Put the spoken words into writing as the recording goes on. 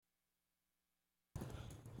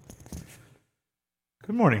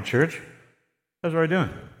Good morning, church. How's everybody doing?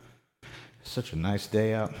 Such a nice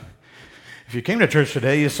day out. If you came to church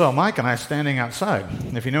today, you saw Mike and I standing outside.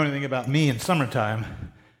 If you know anything about me in summertime,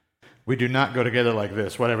 we do not go together like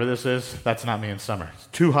this. Whatever this is, that's not me in summer. It's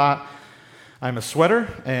too hot. I'm a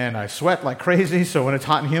sweater, and I sweat like crazy, so when it's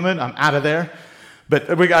hot and humid, I'm out of there. But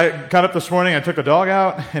I got up this morning, I took the dog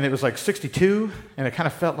out, and it was like 62, and it kind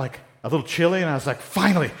of felt like a little chilly, and I was like,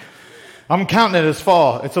 finally, I'm counting it as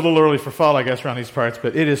fall. It's a little early for fall, I guess, around these parts,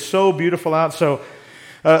 but it is so beautiful out. So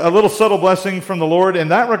a little subtle blessing from the Lord. In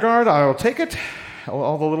that regard, I will take it.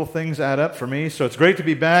 All the little things add up for me. So it's great to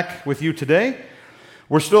be back with you today.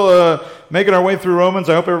 We're still making our way through Romans.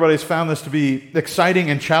 I hope everybody's found this to be exciting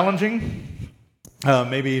and challenging.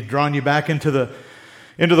 Maybe drawing you back into the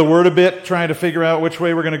Word a bit, trying to figure out which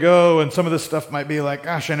way we're going to go. And some of this stuff might be like,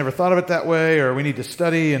 gosh, I never thought of it that way, or we need to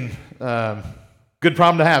study. And good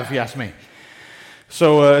problem to have, if you ask me.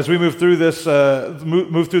 So as we move through this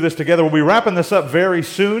together, we'll be wrapping this up very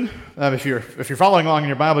soon. If you're following along in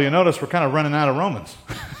your Bible, you'll notice we're kind of running out of Romans.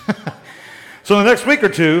 So in the next week or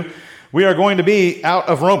two, we are going to be out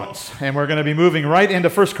of Romans, and we're going to be moving right into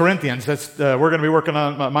 1 Corinthians. We're going to be working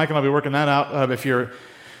on. Mike and I'll be working that out. If you're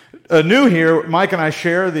new here, Mike and I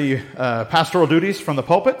share the pastoral duties from the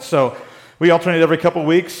pulpit. So we alternate every couple of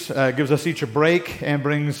weeks, gives us each a break, and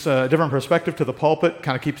brings a different perspective to the pulpit,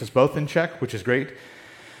 kind of keeps us both in check, which is great.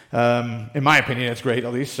 In my opinion, it's great,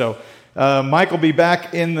 at least. So Mike will be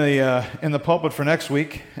back in the pulpit for next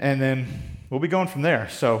week, and then we'll be going from there.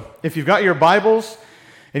 So if you've got your Bibles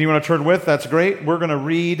and you want to turn with, that's great. We're going to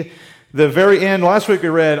read the very end. Last week we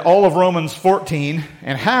read all of Romans 14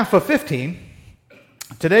 and half of 15.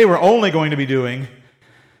 Today we're only going to be doing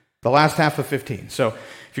the last half of 15. So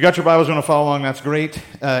if you got your Bibles and want to follow along, that's great.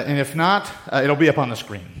 And if not, it'll be up on the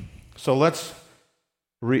screen. So let's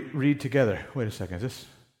read together. Wait a second. This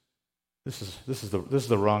is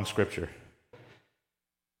the wrong scripture.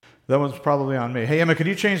 That one's probably on me. Hey, Emma, could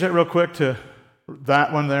you change that real quick to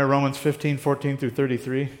that one there, Romans 15, 14 through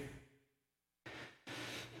 33?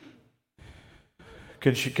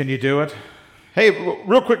 Can you do it? Hey,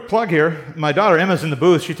 real quick plug here. My daughter Emma's in the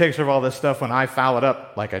booth. She takes care of all this stuff when I foul it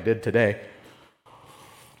up like I did today.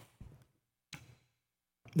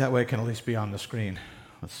 That way it can at least be on the screen.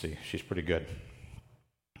 Let's see. She's pretty good.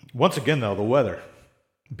 Once again, though, the weather,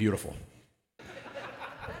 beautiful.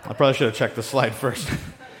 I probably should have checked the slide first.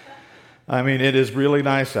 I mean, it is really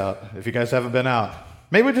nice out. If you guys haven't been out,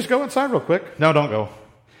 maybe we just go inside real quick. No, don't go.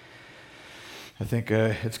 I think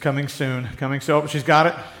it's coming soon. Oh, she's got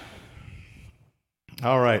it.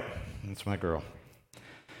 All right. That's my girl.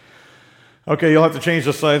 Okay, you'll have to change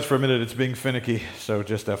the slides for a minute. It's being finicky, so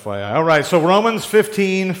just FYI. All right, so Romans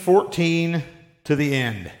 15, 14 to the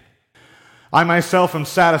end. I myself am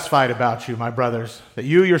satisfied about you, my brothers, that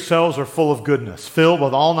you yourselves are full of goodness, filled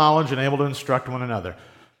with all knowledge and able to instruct one another.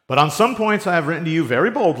 But on some points I have written to you very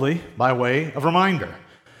boldly by way of reminder,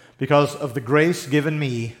 because of the grace given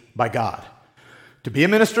me by God, to be a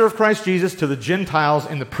minister of Christ Jesus to the Gentiles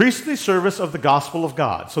in the priestly service of the gospel of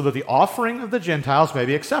God, so that the offering of the Gentiles may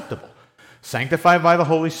be acceptable, sanctified by the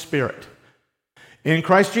Holy Spirit. In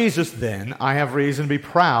Christ Jesus, then, I have reason to be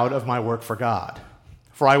proud of my work for God.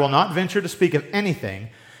 For I will not venture to speak of anything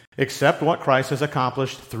except what Christ has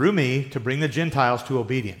accomplished through me to bring the Gentiles to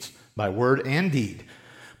obedience, by word and deed,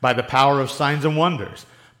 by the power of signs and wonders,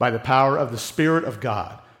 by the power of the Spirit of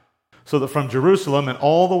God, so that from Jerusalem and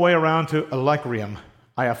all the way around to Illyricum,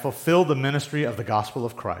 I have fulfilled the ministry of the gospel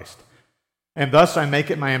of Christ. And thus I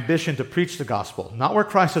make it my ambition to preach the gospel, not where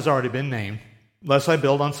Christ has already been named, lest I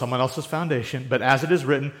build on someone else's foundation, but as it is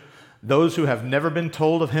written, those who have never been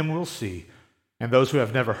told of him will see, and those who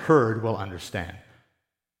have never heard will understand.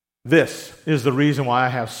 This is the reason why I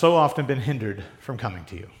have so often been hindered from coming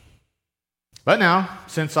to you. But now,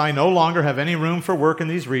 since I no longer have any room for work in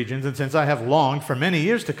these regions, and since I have longed for many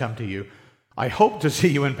years to come to you, I hope to see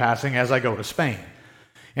you in passing as I go to Spain,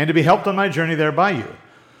 and to be helped on my journey there by you,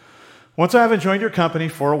 once I have enjoyed your company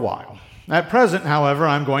for a while. At present, however,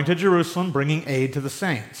 I am going to Jerusalem, bringing aid to the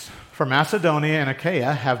saints. For Macedonia and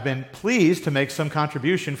Achaia have been pleased to make some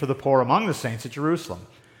contribution for the poor among the saints at Jerusalem.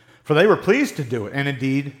 For they were pleased to do it, and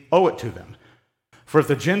indeed owe it to them. For if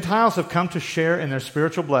the Gentiles have come to share in their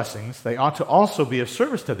spiritual blessings, they ought to also be of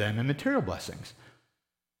service to them in material blessings.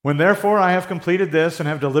 When therefore I have completed this and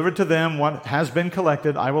have delivered to them what has been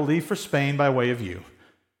collected, I will leave for Spain by way of you.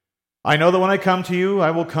 I know that when I come to you, I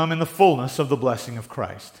will come in the fullness of the blessing of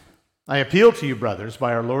Christ. I appeal to you, brothers,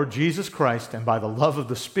 by our Lord Jesus Christ and by the love of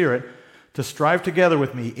the Spirit, to strive together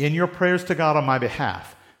with me in your prayers to God on my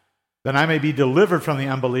behalf, that I may be delivered from the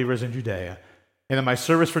unbelievers in Judea, and that my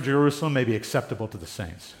service for Jerusalem may be acceptable to the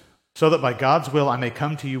saints. so that by God's will I may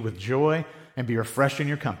come to you with joy and be refreshed in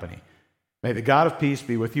your company. May the God of peace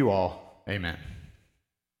be with you all. Amen.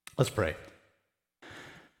 Let's pray.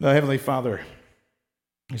 The Heavenly Father,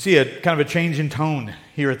 you see a kind of a change in tone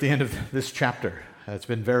here at the end of this chapter. It's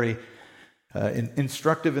been very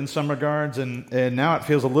instructive in some regards, and now it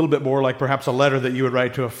feels a little bit more like perhaps a letter that you would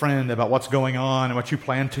write to a friend about what's going on and what you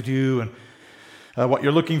plan to do and what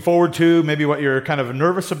you're looking forward to, maybe what you're kind of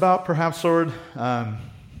nervous about, perhaps, Lord.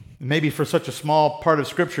 Maybe for such a small part of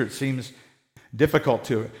Scripture it seems difficult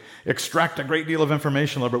to extract a great deal of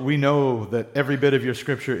information, Lord, but we know that every bit of your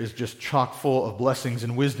Scripture is just chock full of blessings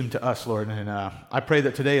and wisdom to us, Lord. And I pray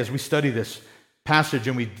that today as we study this passage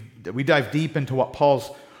and we dive deep into what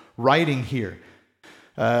Paul's writing here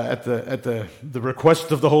at the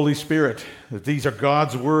request of the Holy Spirit, that these are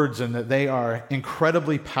God's words and that they are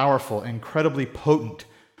incredibly powerful, incredibly potent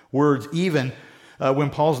words, even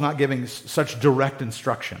when Paul's not giving such direct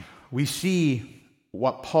instruction. We see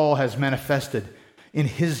what Paul has manifested in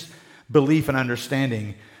his belief and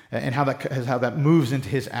understanding and how that moves into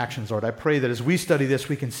his actions, Lord. I pray that as we study this,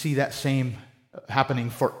 we can see that same happening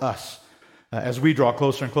for us as we draw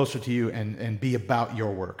closer and closer to you and be about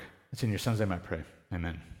your work. It's in your Son's name I pray.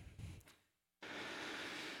 Amen.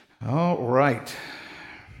 All right.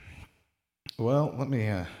 Well,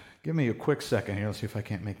 give me a quick second here. Let's see if I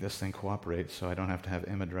can't make this thing cooperate so I don't have to have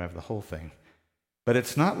Emma drive the whole thing. But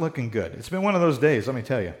it's not looking good. It's been one of those days, let me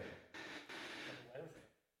tell you.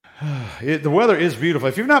 The weather is beautiful.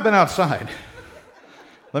 If you've not been outside,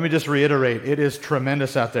 let me just reiterate, it is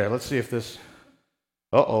tremendous out there. Let's see if this...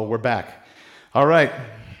 we're back. All right.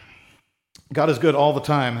 God is good all the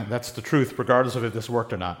time. That's the truth, regardless of if this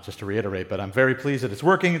worked or not, just to reiterate. But I'm very pleased that it's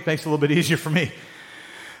working. It makes it a little bit easier for me.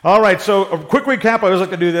 All right, so a quick recap. I always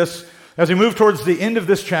like to do this. As we move towards the end of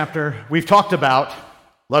this chapter, we've talked about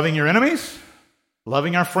loving your enemies,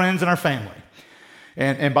 loving our friends and our family.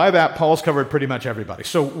 And by that, Paul's covered pretty much everybody.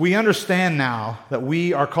 So we understand now that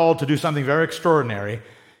we are called to do something very extraordinary,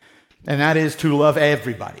 and that is to love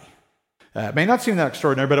everybody. It may not seem that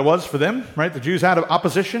extraordinary, but it was for them, right? The Jews had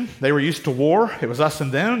opposition. They were used to war. It was us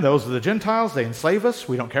and them. Those are the Gentiles. They enslave us.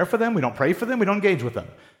 We don't care for them. We don't pray for them. We don't engage with them.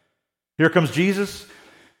 Here comes Jesus,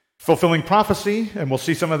 fulfilling prophecy, and we'll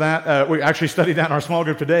see some of that. We actually studied that in our small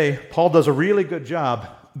group today. Paul does a really good job,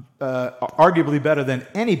 arguably better than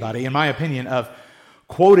anybody, in my opinion, of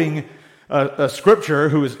quoting a scripture,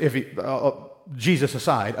 Jesus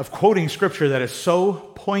aside, of quoting scripture that is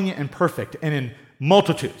so poignant and perfect and in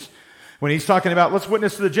multitudes. When he's talking about, let's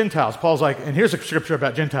witness to the Gentiles, Paul's like, and here's a scripture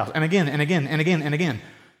about Gentiles, and again, and again, and again, and again.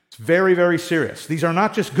 It's very, very serious. These are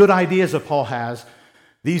not just good ideas that Paul has.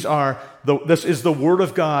 This is the Word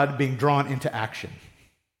of God being drawn into action.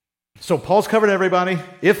 So Paul's covered everybody.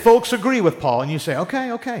 If folks agree with Paul, and you say,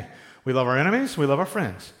 okay, we love our enemies, we love our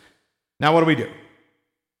friends. Now what do?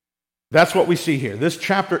 That's what we see here. This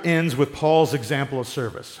chapter ends with Paul's example of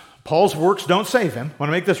service. Paul's works don't save him. I want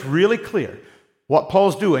to make this really clear. What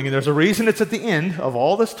Paul's doing, and there's a reason it's at the end of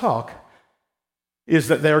all this talk, is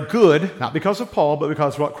that they're good, not because of Paul, but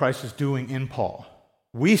because of what Christ is doing in Paul.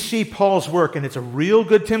 We see Paul's work, and it's a real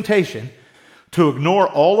good temptation to ignore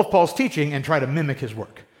all of Paul's teaching and try to mimic his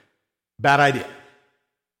work. Bad idea.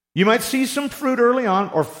 You might see some fruit early on,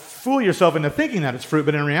 or fool yourself into thinking that it's fruit,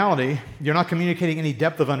 but in reality, you're not communicating any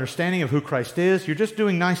depth of understanding of who Christ is. You're just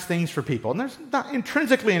doing nice things for people, and there's not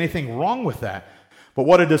intrinsically anything wrong with that. But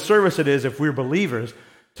what a disservice it is if we're believers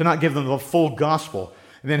to not give them the full gospel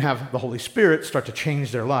and then have the Holy Spirit start to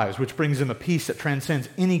change their lives, which brings them a peace that transcends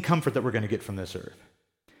any comfort that we're going to get from this earth.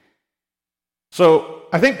 So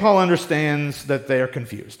I think Paul understands that they are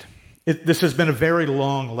confused. This has been a very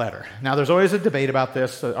long letter. Now, there's always a debate about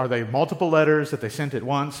this. Are they multiple letters that they sent at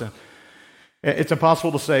once? And it's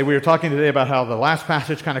impossible to say. We were talking today about how the last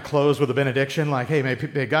passage kind of closed with a benediction, like, hey,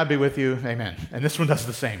 may God be with you, amen. And this one does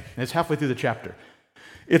the same. It's halfway through the chapter.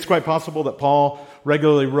 It's quite possible that Paul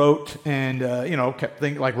regularly wrote and,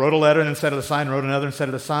 wrote a letter and then set it aside and wrote another and set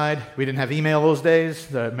it aside. We didn't have email those days.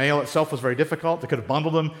 The mail itself was very difficult. They could have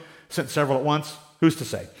bundled them, sent several at once. Who's to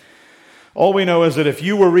say? All we know is that if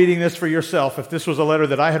you were reading this for yourself, if this was a letter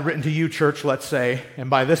that I had written to you, church, let's say, and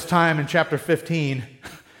by this time in chapter 15,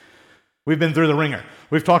 we've been through the ringer.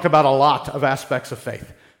 We've talked about a lot of aspects of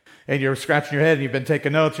faith. And you're scratching your head and you've been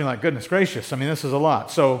taking notes. And you're like, goodness gracious, this is a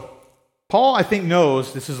lot. So Paul, I think,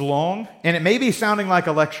 knows this is long, and it may be sounding like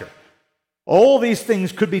a lecture. All these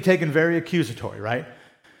things could be taken very accusatory, right?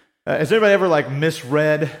 Has anybody ever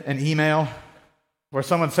misread an email where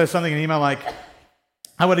someone says something in an email like,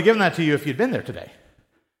 I would have given that to you if you'd been there today.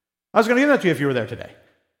 I was going to give that to you if you were there today.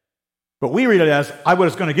 But we read it as, I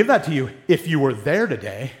was going to give that to you if you were there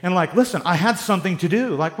today. And like, listen, I had something to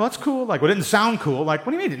do. Like, well, that's cool. Like, well, it didn't sound cool. Like,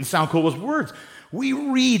 what do you mean it didn't sound cool? It was words. We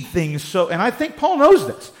read things so, and I think Paul knows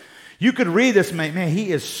this. You could read this, man,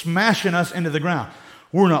 he is smashing us into the ground.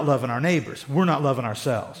 We're not loving our neighbors. We're not loving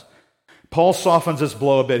ourselves. Paul softens this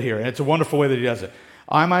blow a bit here, and it's a wonderful way that he does it.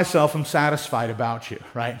 I myself am satisfied about you,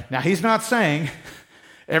 right? Now, he's not saying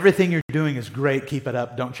everything you're doing is great, keep it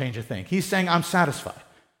up, don't change a thing. He's saying I'm satisfied.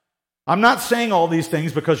 I'm not saying all these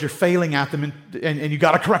things because you're failing at them and you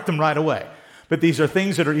got to correct them right away. But these are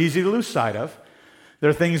things that are easy to lose sight of.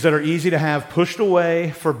 They're things that are easy to have pushed away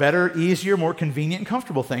for better, easier, more convenient and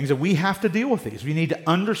comfortable things, and we have to deal with these. We need to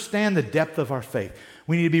understand the depth of our faith.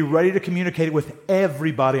 We need to be ready to communicate it with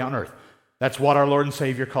everybody on earth. That's what our Lord and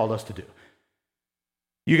Savior called us to do.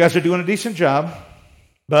 You guys are doing a decent job,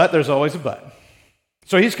 but there's always a but.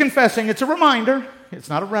 So he's confessing. It's a reminder. It's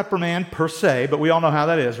not a reprimand per se, but we all know how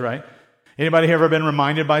that is, right? Anybody here ever been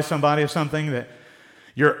reminded by somebody of something that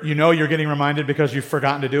you're getting reminded because you've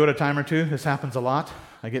forgotten to do it a time or two? This happens a lot.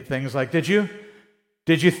 I get things like, did you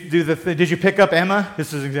pick up Emma?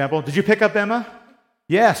 This is an example. Did you pick up Emma?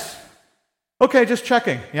 Yes. Okay, just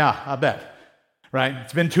checking. Yeah, I bet. Right?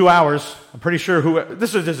 It's been 2 hours. I'm pretty sure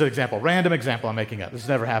this is just an example, random example I'm making up. This has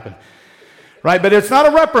never happened. Right? But it's not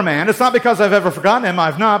a reprimand. It's not because I've ever forgotten Emma.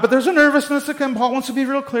 I've not. But there's a nervousness that Paul wants to be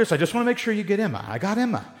real clear. So I just want to make sure you get Emma. I got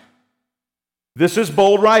Emma. This is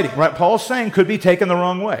bold writing, right? Paul's saying could be taken the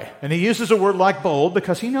wrong way. And he uses a word like bold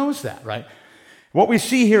because he knows that, right? What we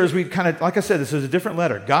see here is we kind of, like I said, this is a different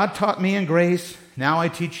letter. God taught me in grace. Now I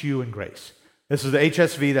teach you in grace. This is the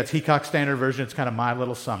HSV. That's Heacock Standard Version. It's kind of my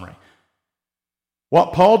little summary.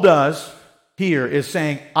 What Paul does here is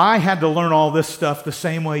saying, I had to learn all this stuff the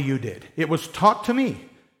same way you did. It was taught to me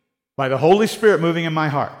by the Holy Spirit moving in my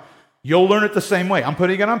heart. You'll learn it the same way. I'm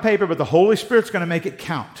putting it on paper, but the Holy Spirit's going to make it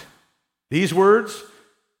count. These words,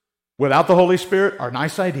 without the Holy Spirit, are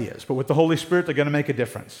nice ideas, but with the Holy Spirit, they're going to make a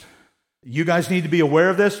difference. You guys need to be aware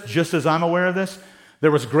of this, just as I'm aware of this. There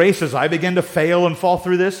was grace as I began to fail and fall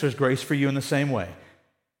through this. There's grace for you in the same way.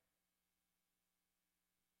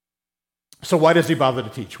 So why does he bother to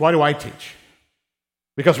teach? Why do I teach?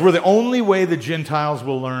 Because we're the only way the Gentiles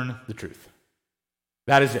will learn the truth.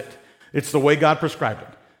 That is it. It's the way God prescribed it.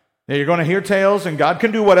 Now, you're going to hear tales, and God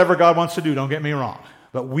can do whatever God wants to do, don't get me wrong.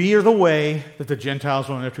 But we are the way that the Gentiles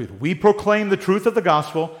will learn the truth. We proclaim the truth of the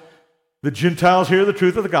gospel. The Gentiles hear the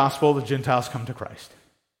truth of the gospel. The Gentiles come to Christ.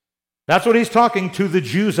 That's what he's talking to the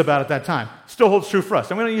Jews about at that time. Still holds true for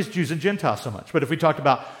us. And we don't use Jews and Gentiles so much. But if we talked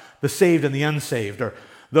about the saved and the unsaved, or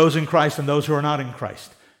those in Christ and those who are not in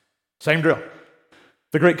Christ, same drill.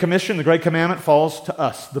 The Great Commission, the Great Commandment falls to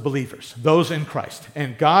us, the believers, those in Christ.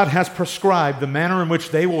 And God has prescribed the manner in which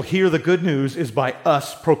they will hear the good news is by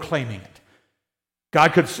us proclaiming it.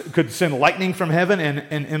 God could send lightning from heaven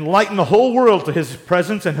and enlighten the whole world to his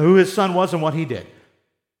presence and who his son was and what he did.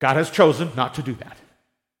 God has chosen not to do that.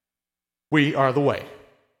 We are the way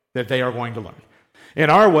that they are going to learn. And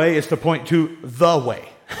our way is to point to the way,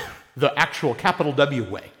 the actual capital W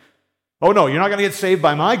way. Oh no, you're not going to get saved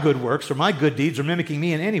by my good works or my good deeds or mimicking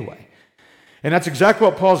me in any way. And that's exactly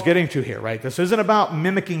what Paul's getting to here, right? This isn't about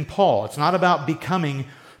mimicking Paul. It's not about becoming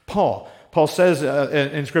Paul. Paul says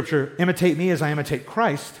in Scripture, imitate me as I imitate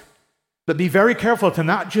Christ, but be very careful to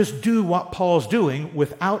not just do what Paul's doing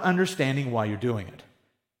without understanding why you're doing it.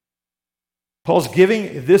 Paul's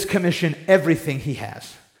giving this commission everything he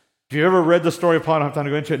has. If you've ever read the story of Paul, I don't have time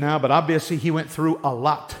to go into it now, but obviously he went through a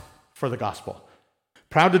lot for the gospel.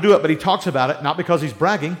 Proud to do it, but he talks about it, not because he's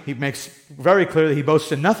bragging. He makes very clear that he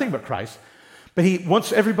boasts in nothing but Christ, but he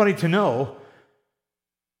wants everybody to know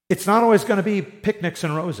it's not always going to be picnics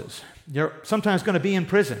and roses. You're sometimes going to be in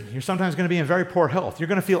prison. You're sometimes going to be in very poor health. You're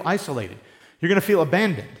going to feel isolated. You're going to feel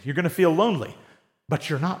abandoned. You're going to feel lonely. But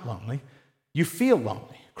you're not lonely. You feel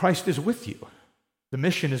lonely. Christ is with you. The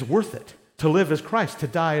mission is worth it. To live as Christ, to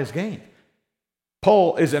die as gain.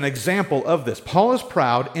 Paul is an example of this. Paul is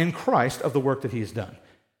proud in Christ of the work that he has done.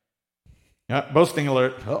 Boasting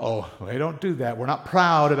alert. We don't do that. We're not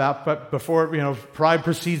proud about, but before, pride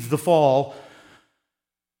precedes the fall.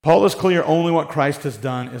 Paul is clear only what Christ has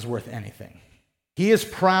done is worth anything. Paul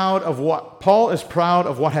is proud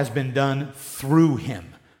of what has been done through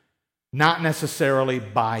him, not necessarily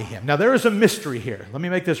by him. Now, there is a mystery here. Let me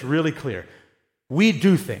make this really clear. We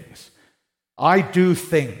do things. I do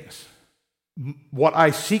things. What I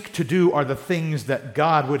seek to do are the things that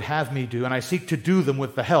God would have me do, and I seek to do them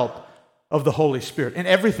with the help of the Holy Spirit in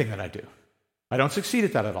everything that I do. I don't succeed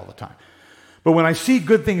at that all the time. But when I see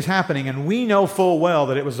good things happening, and we know full well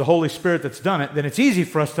that it was the Holy Spirit that's done it, then it's easy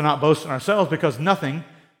for us to not boast in ourselves because nothing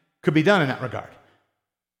could be done in that regard.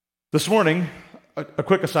 This morning, a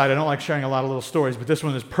quick aside, I don't like sharing a lot of little stories, but this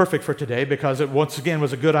one is perfect for today because it once again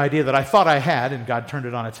was a good idea that I thought I had, and God turned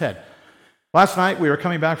it on its head. Last night, we were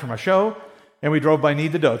coming back from a show, and we drove by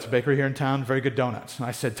Need the Dough. It's a bakery here in town, very good donuts. And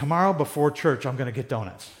I said, tomorrow before church, I'm going to get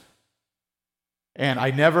donuts. And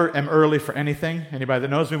I never am early for anything. Anybody that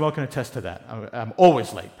knows me well can attest to that. I'm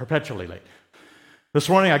always late, perpetually late. This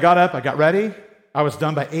morning, I got up, I got ready. I was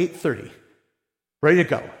done by 8:30, ready to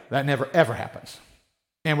go. That never, ever happens.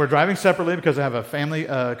 And we're driving separately because I have a family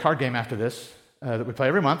card game after this that we play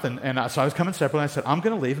every month. And so I was coming separately. I said, I'm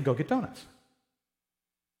going to leave and go get donuts.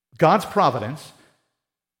 God's providence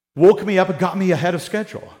woke me up and got me ahead of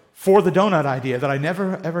schedule for the donut idea that I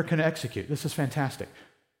never, ever can execute. This is fantastic.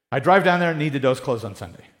 I drive down there and Need the Dough's closed on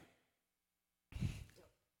Sunday.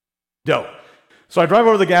 Dough. So I drive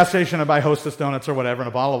over to the gas station and buy Hostess donuts or whatever and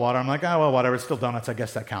a bottle of water. I'm like, oh, well, whatever, it's still donuts. I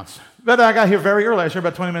guess that counts. But I got here very early. I was here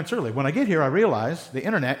about 20 minutes early. When I get here, I realize the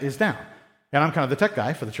internet is down. And I'm kind of the tech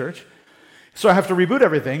guy for the church. So I have to reboot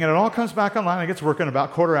everything, and it all comes back online. And it gets working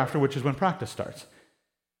about quarter after, which is when practice starts.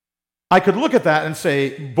 I could look at that and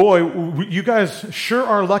say, boy, you guys sure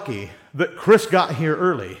are lucky that Chris got here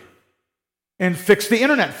early and fixed the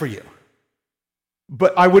internet for you.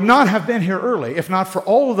 But I would not have been here early if not for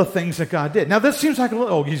all of the things that God did. Now, this seems like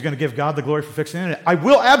he's going to give God the glory for fixing the internet. I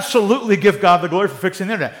will absolutely give God the glory for fixing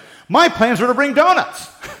the internet. My plans were to bring donuts.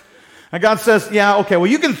 And God says, yeah, okay, well,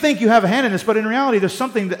 you can think you have a hand in this, but in reality, there's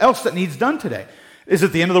something else that needs done today. Is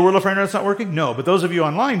it the end of the world if our internet's not working? No, but those of you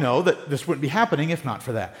online know that this wouldn't be happening if not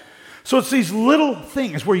for that. So it's these little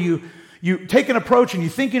things where you take an approach and you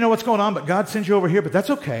think you know what's going on, but God sends you over here, but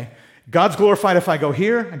that's okay. God's glorified if I go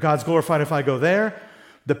here, and God's glorified if I go there.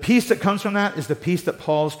 The peace that comes from that is the peace that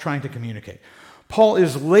Paul's trying to communicate. Paul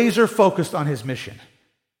is laser focused on his mission.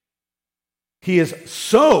 He is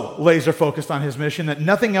so laser focused on his mission that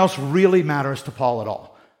nothing else really matters to Paul at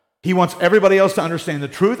all. He wants everybody else to understand the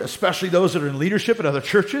truth, especially those that are in leadership at other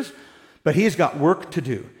churches, but he's got work to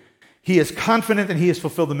do. He is confident that he has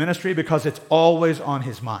fulfilled the ministry because it's always on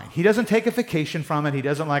his mind. He doesn't take a vacation from it. He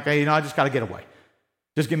doesn't like, hey, I just got to get away.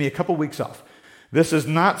 Just give me a couple weeks off. This is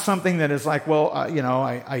not something that is like, well,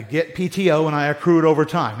 I get PTO and I accrue it over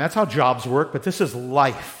time. That's how jobs work, but this is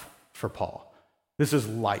life for Paul. This is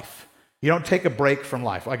life. You don't take a break from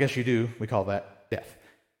life. Well, I guess you do. We call that death.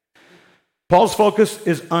 Paul's focus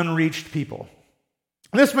is unreached people.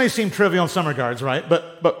 This may seem trivial in some regards, right?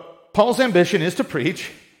 But Paul's ambition is to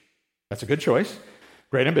preach. That's a good choice.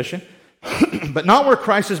 Great ambition. But not where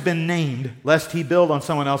Christ has been named, lest he build on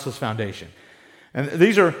someone else's foundation. And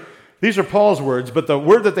these are Paul's words, but the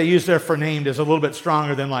word that they use there for named is a little bit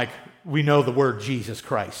stronger than like we know the word Jesus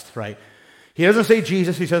Christ, right? He doesn't say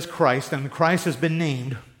Jesus, he says Christ, and Christ has been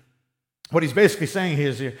named. What he's basically saying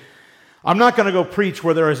is, I'm not going to go preach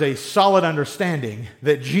where there is a solid understanding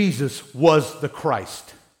that Jesus was the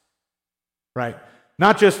Christ, right?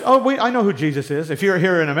 Not just, I know who Jesus is. If you're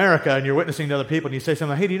here in America and you're witnessing to other people and you say something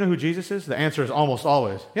like, hey, do you know who Jesus is? The answer is almost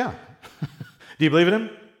always, yeah. Do you believe in him?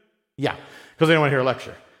 Yeah, because they don't want to hear a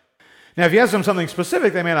lecture. Now, if you ask them something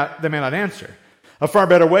specific, they may not answer. A far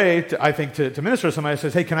better way, I think, to minister to somebody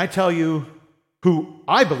says, hey, can I tell you who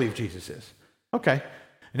I believe Jesus is? Okay.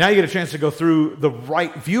 Now you get a chance to go through the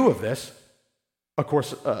right view of this, of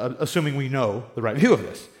course, assuming we know the right view of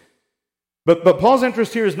this. But Paul's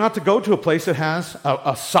interest here is not to go to a place that has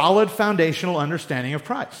a solid foundational understanding of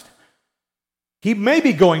Christ. He may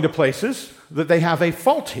be going to places that they have a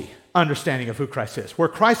faulty understanding of who Christ is, where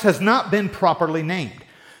Christ has not been properly named.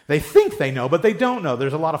 They think they know, but they don't know.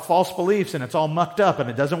 There's a lot of false beliefs, and it's all mucked up, and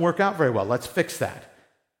it doesn't work out very well. Let's fix that.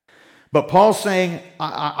 But Paul's saying,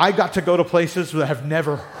 I got to go to places that have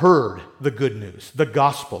never heard the good news, the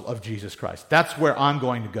gospel of Jesus Christ. That's where I'm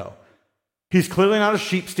going to go. He's clearly not a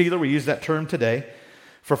sheep stealer. We use that term today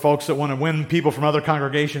for folks that want to win people from other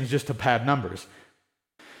congregations just to pad numbers.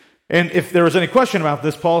 And if there was any question about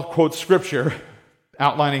this, Paul quotes Scripture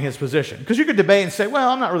outlining his position. Because you could debate and say, well,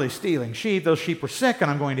 I'm not really stealing sheep. Those sheep were sick,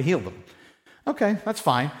 and I'm going to heal them. Okay, that's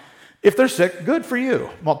fine. If they're sick, good for you.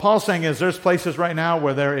 What Paul's saying is there's places right now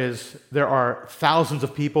where there are thousands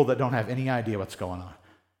of people that don't have any idea what's going on.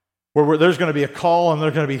 Where there's going to be a call, and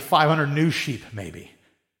there's going to be 500 new sheep, maybe.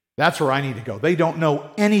 That's where I need to go. They don't know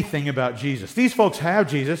anything about Jesus. These folks have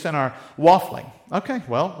Jesus and are waffling. Okay,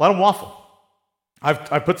 well, let them waffle.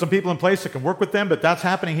 I've put some people in place that can work with them, but that's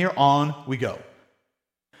happening here. On we go.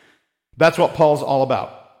 That's what Paul's all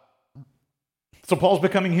about. So Paul's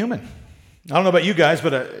becoming human. I don't know about you guys,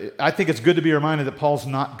 but I think it's good to be reminded that Paul's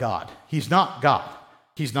not God. He's not God.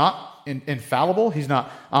 He's not infallible. He's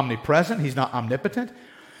not omnipresent. He's not omnipotent.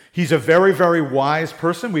 He's a very, very wise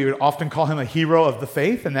person. We would often call him a hero of the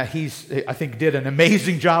faith, and that I think, did an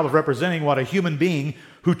amazing job of representing what a human being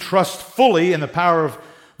who trusts fully in the power of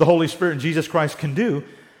the Holy Spirit and Jesus Christ can do.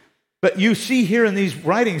 But you see here in these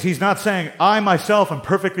writings, he's not saying, I myself am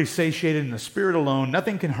perfectly satiated in the Spirit alone.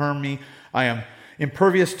 Nothing can harm me. I am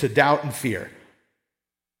impervious to doubt and fear.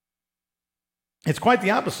 It's quite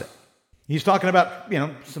the opposite. He's talking about,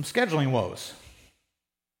 some scheduling woes.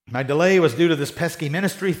 My delay was due to this pesky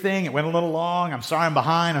ministry thing. It went a little long. I'm sorry I'm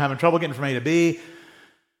behind. I'm having trouble getting from A to B.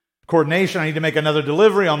 Coordination, I need to make another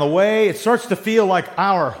delivery on the way. It starts to feel like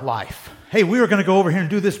our life. Hey, we were going to go over here and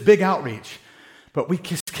do this big outreach, but we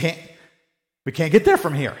just can't get there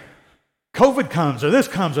from here. COVID comes, or this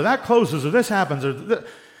comes, or that closes, or this happens,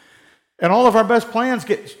 and all of our best plans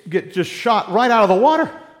get just shot right out of the water.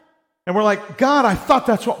 And we're like, God, I thought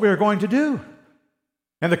that's what we were going to do.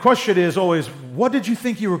 And the question is always, what did you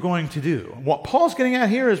think you were going to do? What Paul's getting at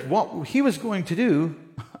here is what he was going to do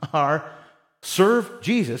are serve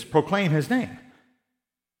Jesus, proclaim his name.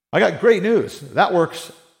 I got great news. That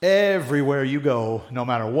works everywhere you go, no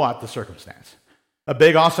matter what the circumstance. A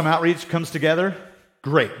big, awesome outreach comes together.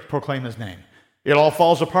 Great, proclaim his name. It all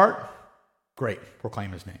falls apart. Great,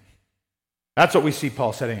 proclaim his name. That's what we see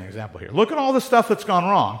Paul setting an example here. Look at all the stuff that's gone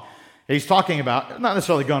wrong. He's talking about, not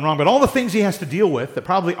necessarily gone wrong, but all the things he has to deal with that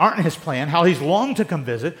probably aren't in his plan, how he's longed to come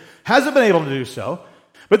visit, hasn't been able to do so.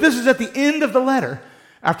 But this is at the end of the letter,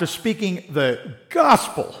 after speaking the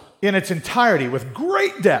gospel in its entirety with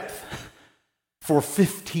great depth for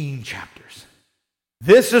 15 chapters.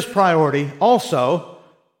 This is priority. Also,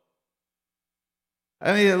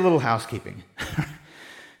 I need a little housekeeping.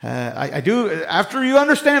 I do, after you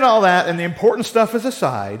understand all that and the important stuff is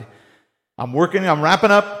aside, I'm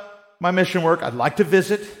wrapping up my mission work. I'd like to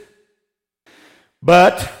visit.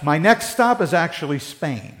 But my next stop is actually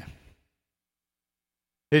Spain.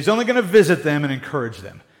 He's only going to visit them and encourage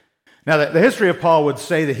them. Now, the history of Paul would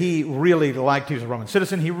say that he really liked, he was a Roman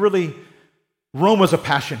citizen, Rome was a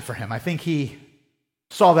passion for him. I think he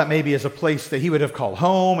saw that maybe as a place that he would have called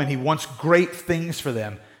home, and he wants great things for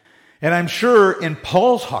them. And I'm sure in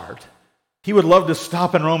Paul's heart, he would love to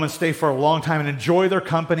stop in Rome and stay for a long time and enjoy their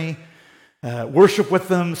company, worship with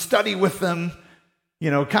them, study with them,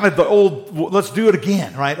 kind of the old, let's do it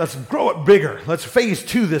again, right? Let's grow it bigger. Let's phase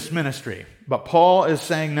 2 this ministry. But Paul is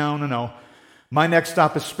saying, no. My next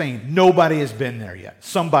stop is Spain. Nobody has been there yet.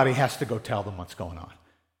 Somebody has to go tell them what's going on.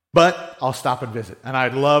 But I'll stop and visit, and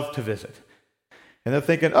I'd love to visit. And they're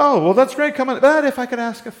thinking, oh, well, that's great. Come on. But if I could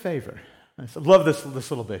ask a favor. I love this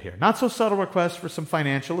little bit here. Not so subtle request for some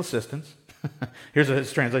financial assistance. Here's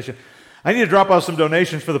his translation. I need to drop off some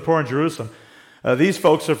donations for the poor in Jerusalem. These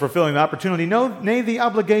folks are fulfilling the opportunity, nay, the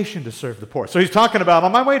obligation to serve the poor. So he's talking about,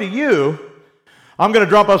 on my way to you, I'm going to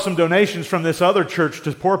drop off some donations from this other church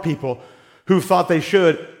to poor people who thought they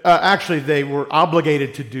should. Actually, they were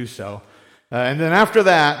obligated to do so. And then after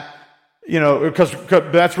that, because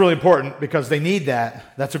that's really important because they need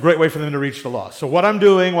that. That's a great way for them to reach the lost. So what I'm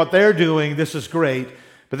doing, what they're doing, this is great.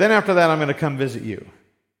 But then after that, I'm going to come visit you.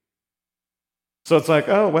 So it's like,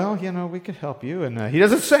 oh, well, we could help you. And he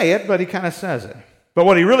doesn't say it, but he kind of says it. But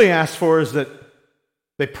what he really asks for is that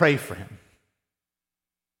they pray for him.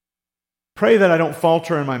 Pray that I don't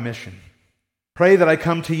falter in my mission. Pray that I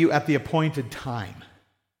come to you at the appointed time.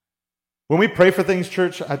 When we pray for things,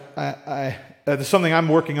 church, there's something I'm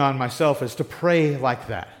working on myself is to pray like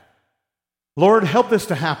that. Lord, help this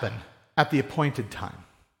to happen at the appointed time.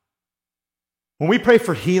 When we pray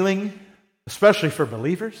for healing, especially for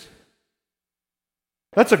believers,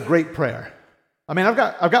 that's a great prayer. I mean, I've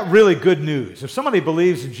got really good news. If somebody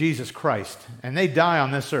believes in Jesus Christ and they die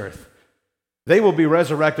on this earth, they will be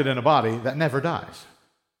resurrected in a body that never dies.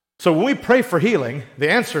 So when we pray for healing, the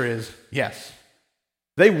answer is yes.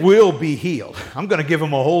 They will be healed. I'm going to give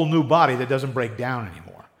them a whole new body that doesn't break down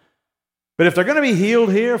anymore. But if they're going to be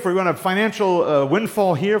healed here, if we want a financial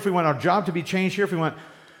windfall here, if we want our job to be changed here, if we want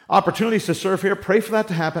opportunities to serve here, pray for that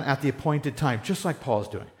to happen at the appointed time, just like Paul's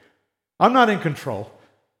doing. I'm not in control.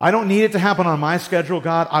 I don't need it to happen on my schedule,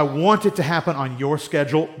 God. I want it to happen on your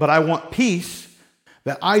schedule, but I want peace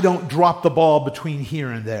that I don't drop the ball between here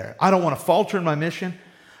and there. I don't want to falter in my mission.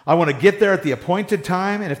 I want to get there at the appointed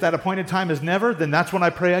time, and if that appointed time is never, then that's when I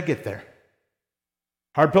pray I get there.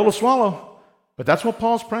 Hard pill to swallow, but that's what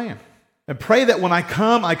Paul's praying. And pray that when I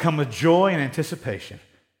come with joy and anticipation.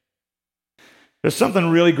 There's something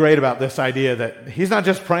really great about this idea that he's not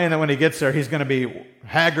just praying that when he gets there, he's going to be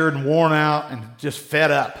haggard and worn out and just fed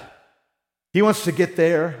up. He wants to get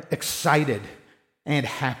there excited and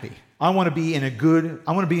happy. I want to be in a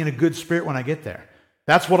good spirit when I get there.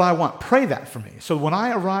 That's what I want. Pray that for me. So when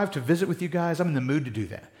I arrive to visit with you guys, I'm in the mood to do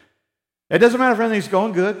that. It doesn't matter if everything's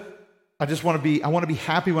going good. I want to be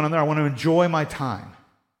happy when I'm there. I want to enjoy my time.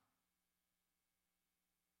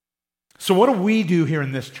 So what do we do here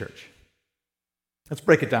in this church? Let's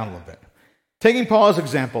break it down a little bit. Taking Paul as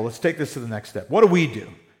example, let's take this to the next step. What do?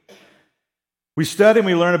 We study and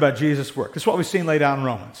we learn about Jesus' work. This is what we've seen laid out in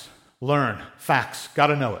Romans. Learn, facts, got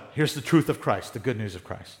to know it. Here's the truth of Christ, the good news of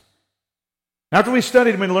Christ. After we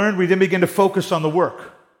studied and we learned, we then begin to focus on the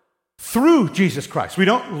work through Jesus Christ. We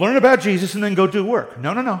don't learn about Jesus and then go do work.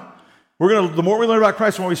 No. The more we learn about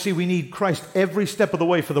Christ, the more we see we need Christ every step of the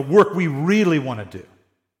way for the work we really want to do.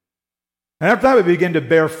 And after that, we begin to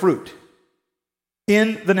bear fruit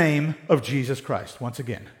in the name of Jesus Christ, once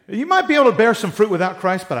again. You might be able to bear some fruit without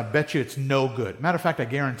Christ, but I bet you it's no good. Matter of fact, I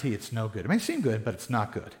guarantee it's no good. It may seem good, but it's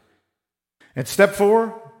not good. And step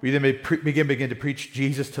 4, we then begin to preach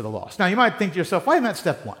Jesus to the lost. Now, you might think to yourself, why isn't that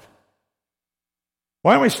step 1?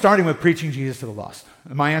 Why aren't we starting with preaching Jesus to the lost?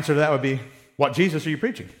 And my answer to that would be, what Jesus are you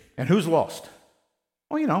preaching? And who's lost?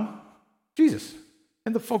 Well, Jesus.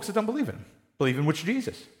 And the folks that don't believe in him. Believe in which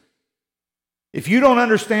Jesus? If you don't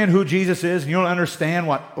understand who Jesus is, and you don't understand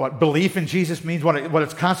what belief in Jesus means, what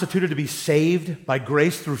it's constituted to be saved by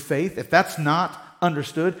grace through faith, if that's not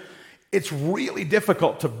understood, it's really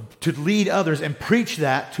difficult to lead others and preach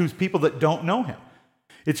that to people that don't know him.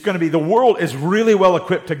 It's going to be, the world is really well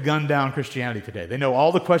equipped to gun down Christianity today. They know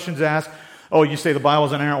all the questions asked. Oh, you say the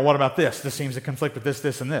Bible's inerrant. Well, what about this? This seems to conflict with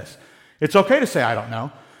this, and this. It's okay to say, I don't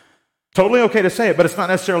know. Totally okay to say it, but it's not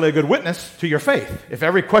necessarily a good witness to your faith. If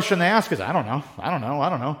every question they ask is, I don't know.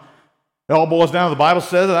 It all boils down to the Bible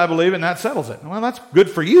says that I believe it, and that settles it. Well, that's good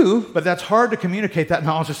for you, but that's hard to communicate that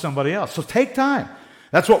knowledge to somebody else. So take time.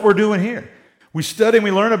 That's what we're doing here. We study and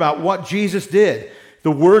we learn about what Jesus did,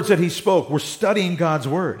 the words that he spoke. We're studying God's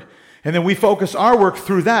word. And then we focus our work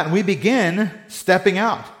through that, and we begin stepping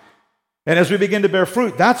out. And as we begin to bear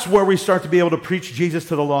fruit, that's where we start to be able to preach Jesus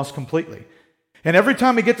to the lost completely. And every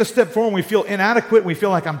time we get to step 4 and we feel inadequate, we feel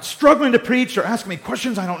like I'm struggling to preach or asking me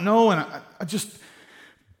questions I don't know, and I just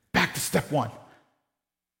back to step 1.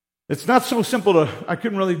 It's not so simple I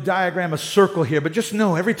couldn't really diagram a circle here, but just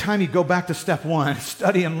know every time you go back to step 1,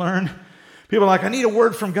 study and learn, people are like, I need a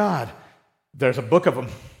word from God. There's a book of them.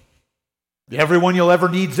 Every one you'll ever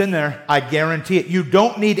need's in there. I guarantee it. You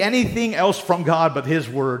don't need anything else from God but his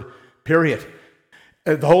word, period.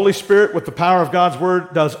 The Holy Spirit, with the power of God's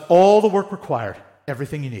word, does all the work required,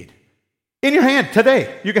 everything you need. In your hand,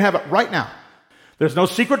 today. You can have it right now. There's no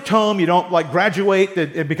secret tome. You don't graduate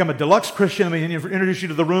and become a deluxe Christian and introduce you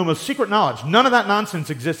to the room of secret knowledge. None of that nonsense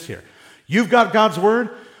exists here. You've got God's word.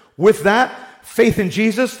 With that, faith in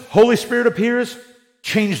Jesus, Holy Spirit appears,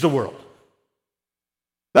 change the world.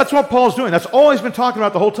 That's what Paul's doing. That's all he's been talking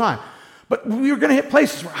about the whole time. But we're going to hit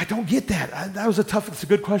places where I don't get that. It's a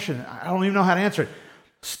good question. I don't even know how to answer it.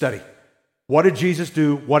 Study. What did Jesus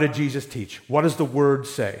do? What did Jesus teach? What does the word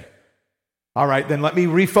say? All right, then let me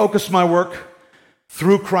refocus my work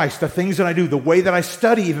through Christ. The things that I do, the way that I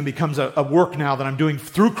study even becomes a work now that I'm doing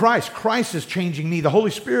through Christ. Christ is changing me. The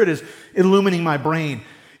Holy Spirit is illuminating my brain.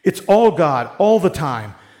 It's all God, all the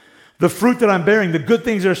time. The fruit that I'm bearing, the good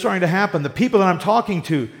things that are starting to happen, the people that I'm talking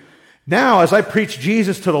to. Now, as I preach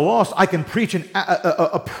Jesus to the lost, I can preach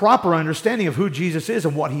a proper understanding of who Jesus is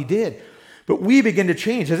and what he did. But we begin to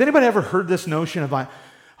change. Has anybody ever heard this notion of, I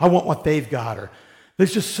want what they've got, or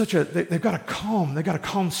there's just they've got a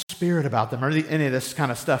calm spirit about them, or any of this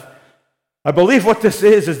kind of stuff? I believe what this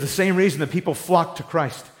is the same reason that people flocked to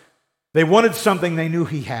Christ. They wanted something they knew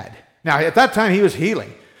he had. Now, at that time, he was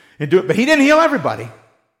healing, but he didn't heal everybody,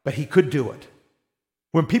 but he could do it.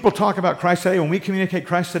 When people talk about Christ today, when we communicate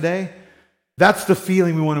Christ today, that's the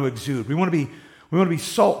feeling we want to exude. We want to be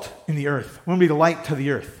salt in the earth. We want to be the light to the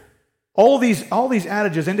earth. All these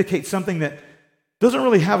adages indicate something that doesn't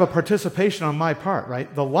really have a participation on my part,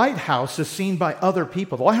 right? The lighthouse is seen by other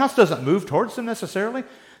people. The lighthouse doesn't move towards them necessarily.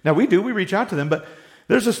 Now we do, we reach out to them, but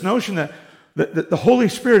there's this notion that the Holy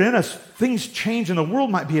Spirit in us, things change and the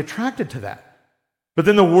world might be attracted to that. But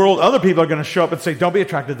then other people are going to show up and say, don't be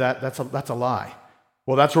attracted to that, that's a lie.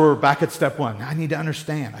 Well, that's where we're back at step 1. I need to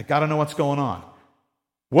understand. I got to know what's going on.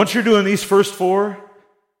 Once you're doing these first 4,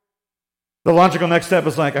 the logical next step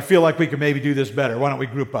is I feel like we could maybe do this better. Why don't we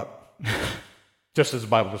group up? Just as the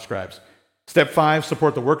Bible describes. Step 5,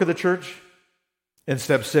 support the work of the church. And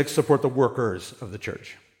step 6, support the workers of the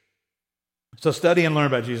church. So study and learn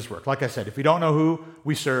about Jesus' work. Like I said, if we don't know who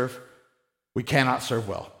we serve, we cannot serve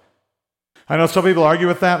well. I know some people argue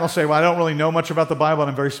with that. They'll say, well, I don't really know much about the Bible and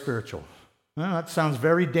I'm very spiritual. Well, that sounds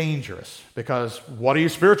very dangerous, because what are you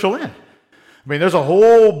spiritual in? I mean, there's a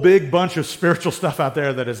whole big bunch of spiritual stuff out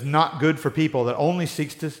there that is not good for people, that only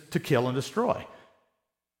seeks to kill and destroy.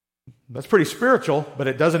 That's pretty spiritual, but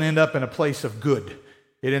it doesn't end up in a place of good.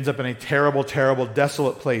 It ends up in a terrible, terrible,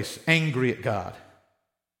 desolate place, angry at God.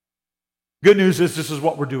 Good news is this is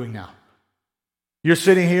what we're doing now. You're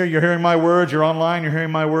sitting here, you're hearing my words, you're online, you're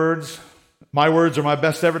hearing my words. My words are my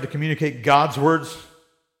best effort to communicate God's words,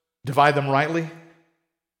 divide them rightly.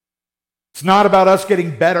 It's not about us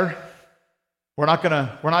getting better. We're not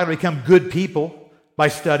gonna become good people by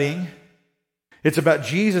studying. It's about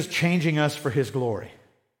Jesus changing us for His glory.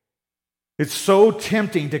 It's so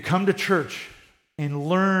tempting to come to church and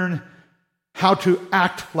learn how to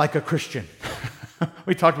act like a Christian.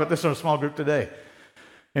 We talked about this in a small group today.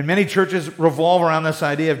 And many churches revolve around this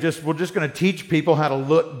idea of we're just going to teach people how to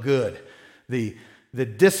look good. The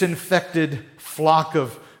disinfected flock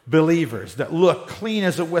of believers that look clean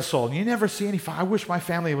as a whistle. And you never see any, I wish my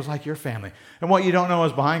family was like your family. And what you don't know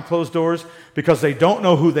is behind closed doors, because they don't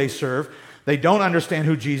know who they serve, they don't understand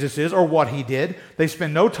who Jesus is or what He did. They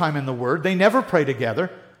spend no time in the Word. They never pray together.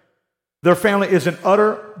 Their family is an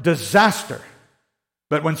utter disaster.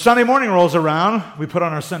 But when Sunday morning rolls around, we put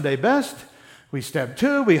on our Sunday best. We step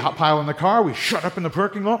two, we pile in the car, we shut up in the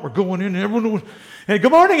parking lot, we're going in, and everyone, hey,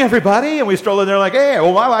 good morning, everybody. And we stroll in there like, hey,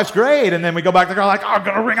 well, my life's great. And then we go back to the car like, I'm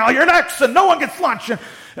going to wring all your necks, and no one gets lunch. And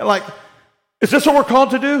like, is this what we're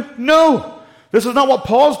called to do? No. This is not what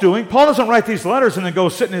Paul's doing. Paul doesn't write these letters and then go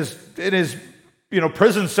sit in his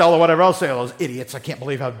prison cell or whatever else. Say, oh, those idiots, I can't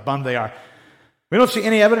believe how bummed they are. We don't see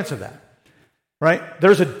any evidence of that, right?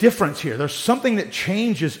 There's a difference here. There's something that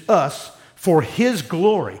changes us for His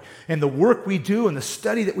glory. And the work we do and the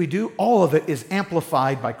study that we do, all of it is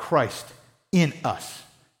amplified by Christ in us.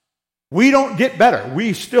 We don't get better.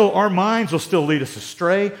 Our minds will still lead us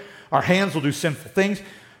astray. Our hands will do sinful things.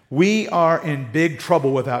 We are in big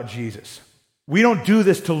trouble without Jesus. We don't do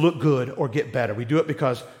this to look good or get better. We do it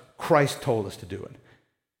because Christ told us to do it.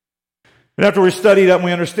 And after we study that and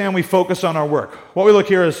we understand, we focus on our work. What we look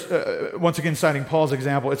here is, once again, citing Paul's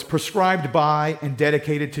example, it's prescribed by and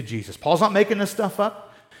dedicated to Jesus. Paul's not making this stuff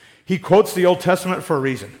up. He quotes the Old Testament for a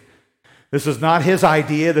reason. This is not his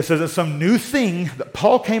idea. This isn't some new thing that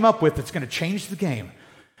Paul came up with that's going to change the game.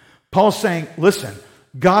 Paul's saying, listen,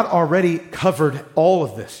 God already covered all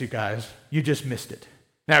of this, you guys. You just missed it.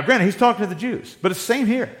 Now, granted, he's talking to the Jews, but it's the same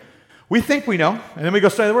here. We think we know, and then we go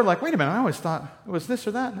study the Word like, wait a minute, I always thought it was this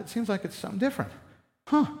or that, and it seems like it's something different.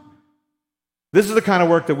 This is the kind of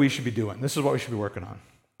work that we should be doing. This is what we should be working on.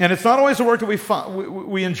 And it's not always the work that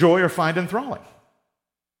we enjoy or find enthralling.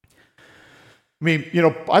 I mean,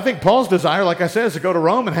 I think Paul's desire, like I said, is to go to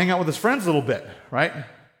Rome and hang out with his friends a little bit, right?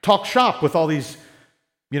 Talk shop with all these,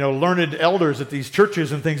 learned elders at these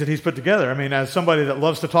churches and things that he's put together. I mean, as somebody that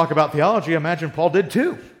loves to talk about theology, I imagine Paul did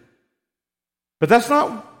too. But that's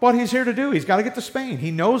not what he's here to do. He's got to get to Spain. He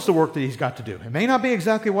knows the work that he's got to do. It may not be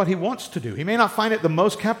exactly what he wants to do. He may not find it the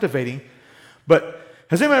most captivating, but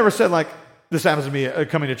has anyone ever said, like, this happens to me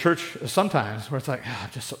coming to church sometimes, where it's like, I'm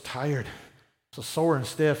just so tired, so sore and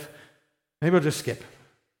stiff. Maybe I'll just skip.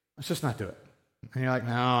 Let's just not do it. And you're like,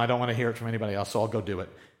 no, I don't want to hear it from anybody else, so I'll go do it.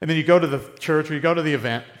 And then you go to the church or you go to the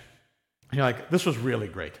event, and you're like, this was really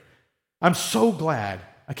great. I'm so glad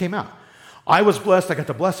I came out. I was blessed. I got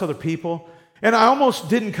to bless other people. And I almost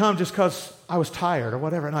didn't come just because I was tired or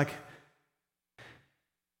whatever. And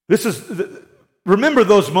remember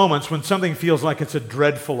those moments when something feels like it's a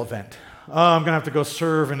dreadful event. Oh, I'm going to have to go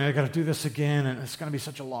serve, and I got to do this again, and it's going to be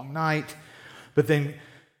such a long night. But then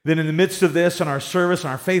in the midst of this and our service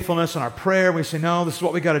and our faithfulness and our prayer, we say, no, this is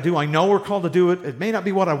what we got to do. I know we're called to do it. It may not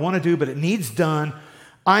be what I want to do, but it needs done.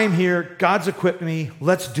 I'm here. God's equipped me.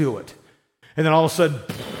 Let's do it. And then all of a sudden,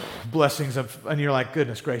 blessings, and you're like,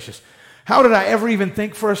 goodness gracious. How did I ever even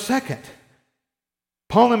think for a second?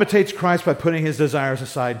 Paul imitates Christ by putting his desires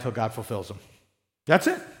aside until God fulfills them. That's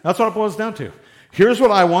it. That's what it boils down to. Here's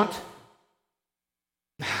what I want,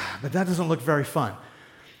 but that doesn't look very fun.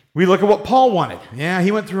 We look at what Paul wanted. Yeah,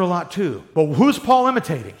 he went through a lot too. But who's Paul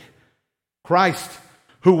imitating? Christ,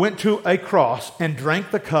 who went to a cross and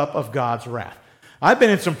drank the cup of God's wrath. I've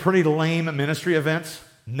been in some pretty lame ministry events.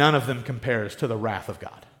 None of them compares to the wrath of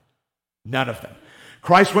God. None of them.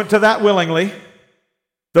 Christ went to that willingly.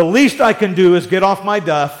 The least I can do is get off my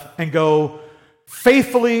duff and go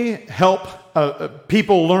faithfully help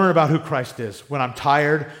people learn about who Christ is when I'm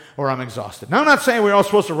tired or I'm exhausted. Now, I'm not saying we're all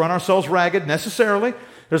supposed to run ourselves ragged necessarily.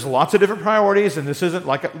 There's lots of different priorities, and this isn't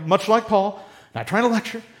much like Paul. I'm not trying to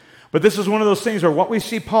lecture, but this is one of those things where what we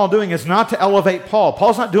see Paul doing is not to elevate Paul.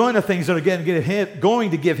 Paul's not doing the things that are going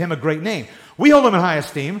to give him a great name. We hold him in high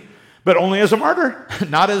esteem, but only as a martyr,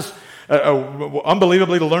 not as an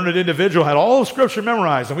unbelievably learned individual, had all of Scripture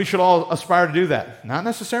memorized, and we should all aspire to do that. Not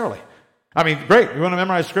necessarily. I mean, great. You want to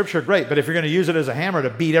memorize Scripture? Great. But if you're going to use it as a hammer to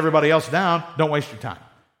beat everybody else down, don't waste your time.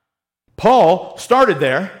 Paul started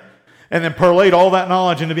there and then parlayed all that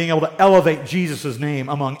knowledge into being able to elevate Jesus' name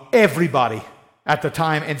among everybody at the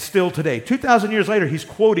time and still today. 2,000 years later, he's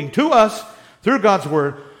quoting to us, through God's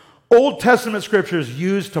Word, Old Testament Scriptures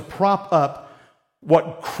used to prop up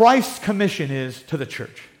what Christ's commission is to the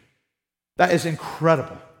church. That is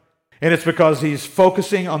incredible. And it's because he's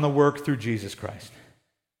focusing on the work through Jesus Christ.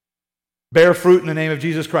 Bear fruit in the name of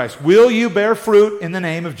Jesus Christ. Will you bear fruit in the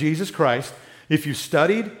name of Jesus Christ if you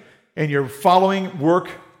studied and your following work,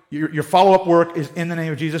 your follow-up work is in the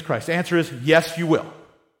name of Jesus Christ? The answer is yes, you will.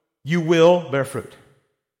 You will bear fruit.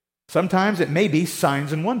 Sometimes it may be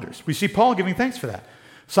signs and wonders. We see Paul giving thanks for that.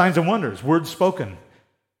 Signs and wonders, words spoken.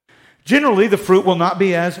 Generally, the fruit will not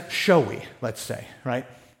be as showy, let's say, right?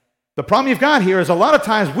 The problem you've got here is a lot of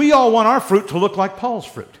times we all want our fruit to look like Paul's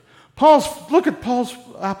fruit. Look at Paul's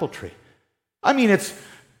apple tree. I mean, it's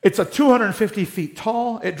a 250 feet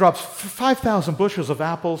tall. It drops 5,000 bushels of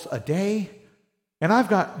apples a day. And I've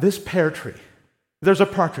got this pear tree. There's a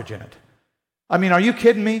partridge in it. I mean, are you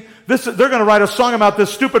kidding me? They're going to write a song about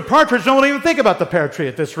this stupid partridge. No one will even think about the pear tree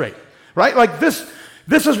at this rate, right? Like this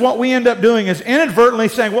is what we end up doing, is inadvertently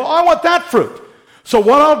saying, well, I want that fruit. So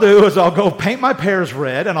what I'll do is I'll go paint my pears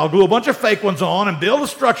red, and I'll glue a bunch of fake ones on and build a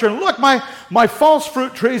structure. And look, my false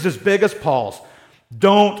fruit tree is as big as Paul's.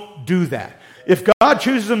 Don't do that. If God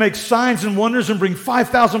chooses to make signs and wonders and bring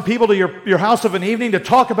 5,000 people to your house of an evening to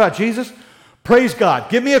talk about Jesus, praise God.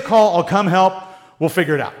 Give me a call. I'll come help. We'll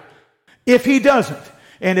figure it out. If he doesn't,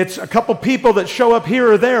 and it's a couple people that show up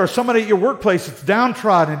here or there, or somebody at your workplace that's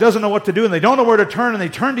downtrodden and doesn't know what to do, and they don't know where to turn, and they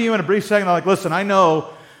turn to you in a brief second, they're like, listen, I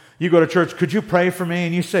know you go to church. Could you pray for me?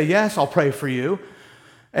 And you say, yes, I'll pray for you.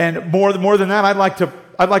 And more than that, I'd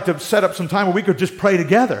like to set up some time where we could just pray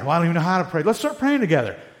together. Well, I don't even know how to pray. Let's start praying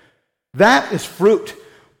together. That is fruit.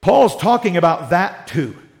 Paul's talking about that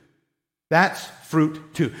too. That's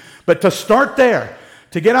fruit too. But to start there,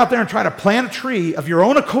 to get out there and try to plant a tree of your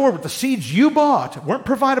own accord with the seeds you bought, weren't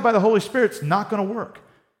provided by the Holy Spirit, it's not going to work.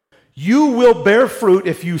 You will bear fruit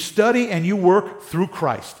if you study and you work through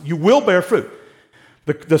Christ. You will bear fruit.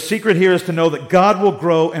 The secret here is to know that God will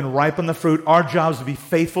grow and ripen the fruit. Our job is to be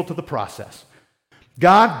faithful to the process.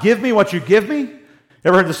 God, give me what you give me.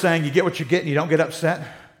 Ever heard the saying, you get what you get and you don't get upset?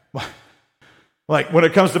 Like when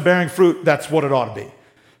it comes to bearing fruit, that's what it ought to be.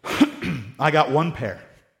 I got one pear.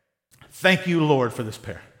 Thank you, Lord, for this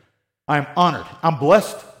pear. I am honored. I'm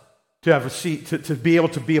blessed to have to be able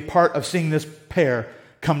to be a part of seeing this pear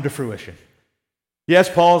come to fruition. Yes,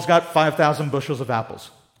 Paul's got 5,000 bushels of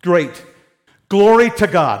apples. Great. Glory to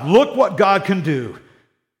God. Look what God can do.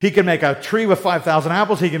 He can make a tree with 5,000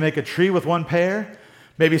 apples. He can make a tree with one pear.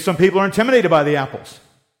 Maybe some people are intimidated by the apples.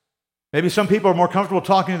 Maybe some people are more comfortable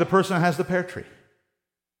talking to the person that has the pear tree.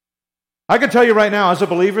 I can tell you right now, as a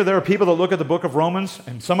believer, there are people that look at the book of Romans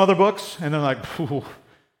and some other books, and they're like,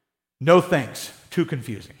 no thanks, too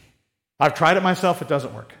confusing. I've tried it myself, it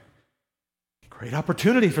doesn't work. Great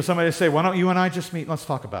opportunity for somebody to say, why don't you and I just meet and let's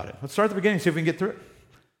talk about it. Let's start at the beginning, see if we can get through it.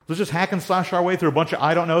 Let's just hack and slash our way through a bunch of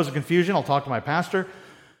I don't knows and confusion. I'll talk to my pastor.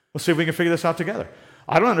 Let's see if we can figure this out together.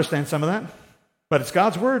 I don't understand some of that, but it's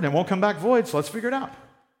God's word and it won't come back void, so let's figure it out.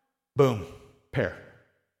 Boom, pear.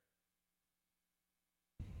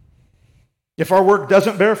 If our work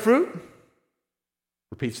doesn't bear fruit,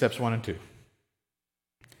 repeat steps 1 and 2.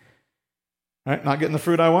 All right, not getting the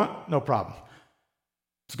fruit I want? No problem.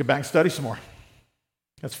 Let's get back and study some more.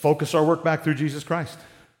 Let's focus our work back through Jesus Christ.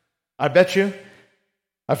 I bet you,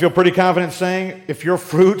 I feel pretty confident saying, if your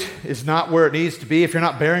fruit is not where it needs to be, if you're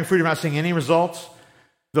not bearing fruit, you're not seeing any results,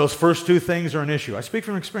 those first 2 things are an issue. I speak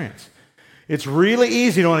from experience. It's really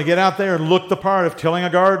easy to want to get out there and look the part of tilling a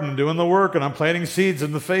garden, doing the work, and I'm planting seeds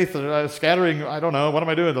in the faith, scattering, I don't know, what am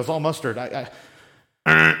I doing? That's all mustard.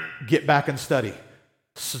 Get back and study.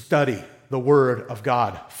 Study the Word of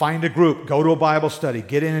God. Find a group. Go to a Bible study.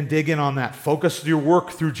 Get in and dig in on that. Focus your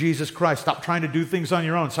work through Jesus Christ. Stop trying to do things on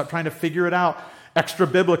your own. Stop trying to figure it out extra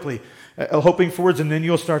biblically, hoping for words, and then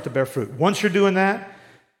you'll start to bear fruit. Once you're doing that,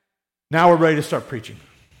 now we're ready to start preaching.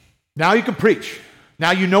 Now you can preach.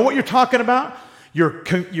 Now you know what you're talking about. You're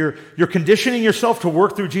conditioning yourself to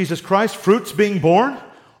work through Jesus Christ. Fruit's being born,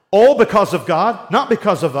 all because of God, not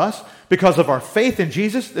because of us, because of our faith in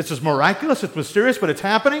Jesus. This is miraculous, it's mysterious, but it's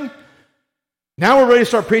happening. Now we're ready to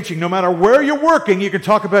start preaching. No matter where you're working, you can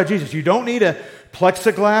talk about Jesus. You don't need a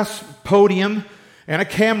plexiglass podium and a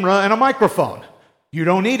camera and a microphone. You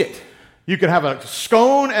don't need it. You could have a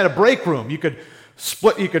scone at a break room. You could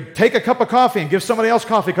take a cup of coffee and give somebody else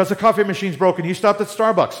coffee because the coffee machine's broken. You stopped at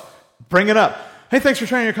Starbucks. Bring it up. Hey, thanks for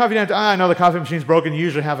turning your coffee down. I know the coffee machine's broken. You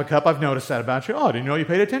usually have a cup. I've noticed that about you. Oh, I didn't know you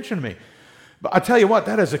paid attention to me. But I tell you what,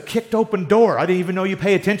 that is a kicked open door. I didn't even know you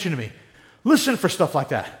pay attention to me. Listen for stuff like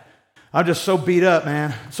that. I'm just so beat up,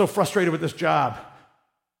 man. I'm so frustrated with this job.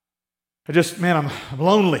 I'm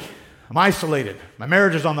lonely. I'm isolated. My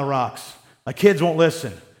marriage is on the rocks. My kids won't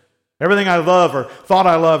listen. Everything I love or thought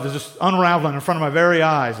I loved is just unraveling in front of my very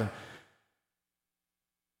eyes. And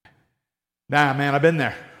nah, man, I've been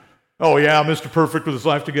there. Oh, yeah, Mr. Perfect with his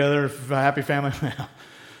life together, a happy family.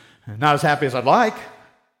 Not as happy as I'd like.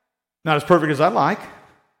 Not as perfect as I'd like.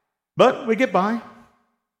 But we get by.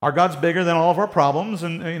 Our God's bigger than all of our problems,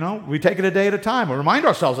 and, we take it a day at a time. We remind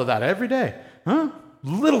ourselves of that every day.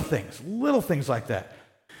 Little things like that.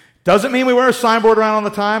 Doesn't mean we wear a signboard around all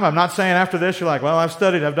the time. I'm not saying after this you're like, well, I've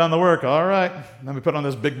studied, I've done the work. All right. Then we put on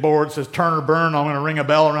this big board that says turn or burn. I'm going to ring a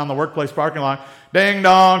bell around the workplace parking lot. Ding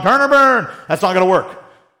dong, turn or burn. That's not going to work.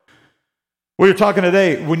 We're talking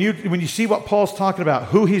today, when you see what Paul's talking about,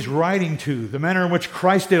 who he's writing to, the manner in which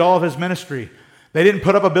Christ did all of his ministry, they didn't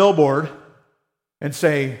put up a billboard and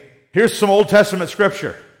say, here's some Old Testament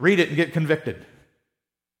scripture. Read it and get convicted.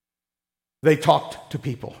 They talked to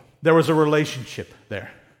people. There was a relationship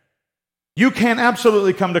there. You can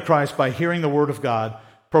absolutely come to Christ by hearing the word of God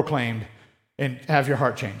proclaimed and have your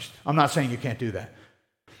heart changed. I'm not saying you can't do that.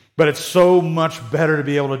 But it's so much better to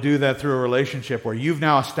be able to do that through a relationship where you've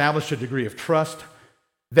now established a degree of trust.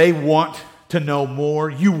 They want to know more.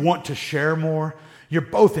 You want to share more. You're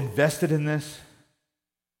both invested in this.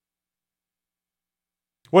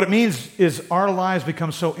 What it means is our lives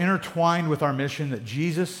become so intertwined with our mission that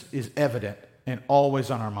Jesus is evident and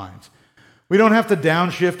always on our minds. We don't have to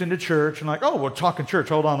downshift into church and we're talking church.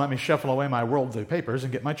 Hold on, let me shuffle away my worldly papers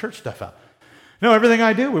and get my church stuff out. No, everything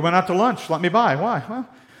I do, we went out to lunch. Let me buy. Why? Well,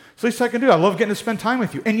 it's the least I can do. I love getting to spend time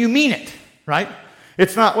with you. And you mean it, right?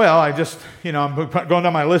 It's not, I'm going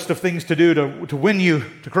down my list of things to do to win you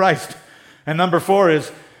to Christ. And number 4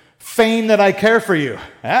 is feign that I care for you.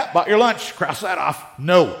 Bought your lunch. Cross that off.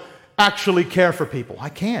 No. Actually care for people. I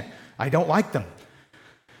can't. I don't like them.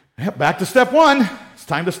 Back to step 1. It's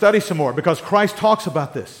time to study some more because Christ talks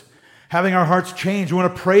about this. Having our hearts change. We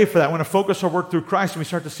want to pray for that. We want to focus our work through Christ, and we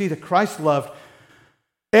start to see that Christ loved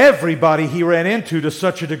everybody he ran into to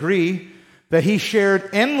such a degree that he shared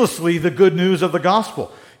endlessly the good news of the gospel.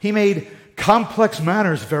 He made complex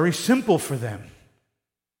matters very simple for them.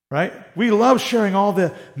 Right? We love sharing all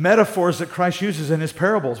the metaphors that Christ uses in his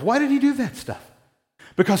parables. Why did he do that stuff?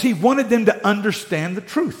 Because he wanted them to understand the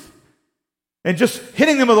truth. And just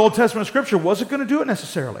hitting them with Old Testament scripture wasn't going to do it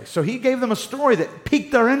necessarily. So he gave them a story that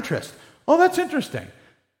piqued their interest. Oh, that's interesting.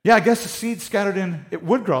 Yeah, I guess the seed scattered in, it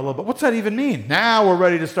would grow a little bit. What's that even mean? Now we're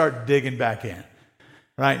ready to start digging back in.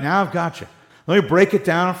 Right, now I've got you. Let me break it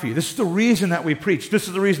down for you. This is the reason that we preach. This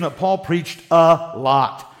is the reason that Paul preached a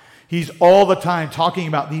lot. He's all the time talking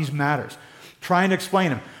about these matters, trying to explain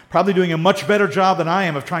them, probably doing a much better job than I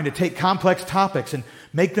am of trying to take complex topics and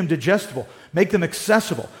make them digestible, make them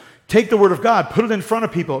accessible. Take the Word of God, put it in front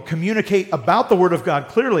of people, communicate about the Word of God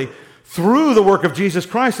clearly through the work of Jesus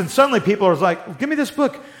Christ, and suddenly people are like, give me this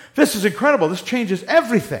book. This is incredible. This changes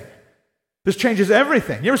everything. This changes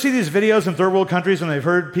everything. You ever see these videos in third world countries when they've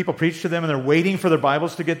heard people preach to them and they're waiting for their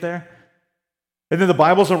Bibles to get there? And then the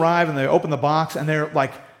Bibles arrive and they open the box and they're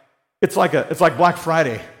like, it's like Black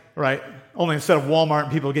Friday, right? Only instead of Walmart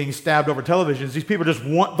and people getting stabbed over televisions, these people just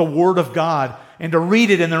want the Word of God and to read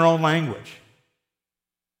it in their own language.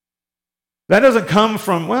 That doesn't come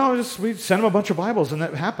from, we sent them a bunch of Bibles and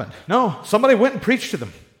that happened. No, somebody went and preached to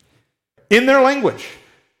them in their language.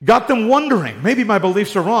 Got them wondering, maybe my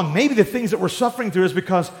beliefs are wrong. Maybe the things that we're suffering through is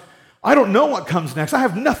because I don't know what comes next. I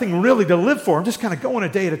have nothing really to live for. I'm just kind of going a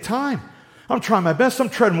day at a time. I'm trying my best. I'm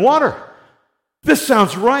treading water. This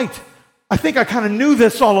sounds right. I think I kind of knew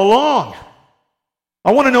this all along.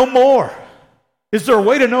 I want to know more. Is there a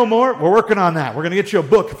way to know more? We're working on that. We're going to get you a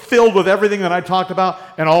book filled with everything that I talked about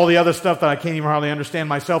and all the other stuff that I can't even hardly understand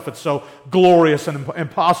myself. It's so glorious and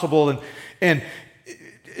impossible and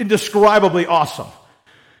indescribably awesome.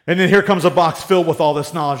 And then here comes a box filled with all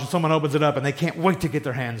this knowledge, and someone opens it up, and they can't wait to get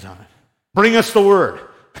their hands on it. Bring us the Word.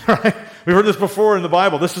 Right? We've heard this before in the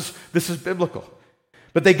Bible. This is biblical.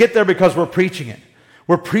 But they get there because we're preaching it.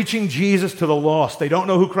 We're preaching Jesus to the lost. They don't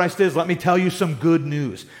know who Christ is. Let me tell you some good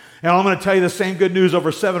news. And I'm going to tell you the same good news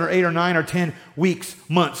over 7 or 8 or 9 or 10 weeks,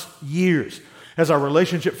 months, years, as our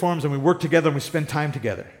relationship forms and we work together and we spend time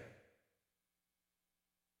together.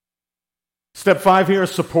 Step 5 here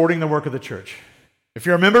is supporting the work of the church. If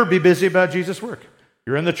you're a member, be busy about Jesus' work.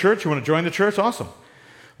 You're in the church, you want to join the church, awesome.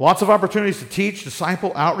 Lots of opportunities to teach,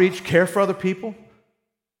 disciple, outreach, care for other people.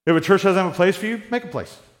 If a church doesn't have a place for you, make a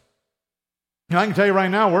place. I can tell you right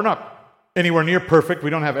now, we're not anywhere near perfect. We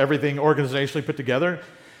don't have everything organizationally put together.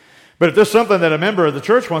 But if there's something that a member of the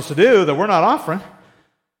church wants to do that we're not offering,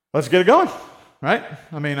 let's get it going, right?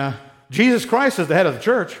 I mean, Jesus Christ is the head of the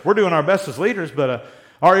church. We're doing our best as leaders, but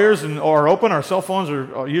our ears are open. Our cell phones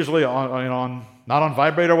are usually not on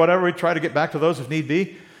vibrate or whatever. We try to get back to those if need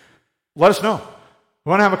be. Let us know. We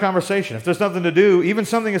want to have a conversation. If there's nothing to do, even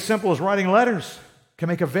something as simple as writing letters can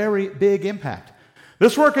make a very big impact.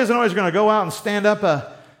 This work isn't always going to go out and stand up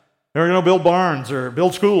build barns or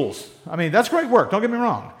build schools. I mean, that's great work, don't get me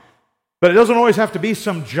wrong. But it doesn't always have to be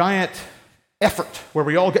some giant effort where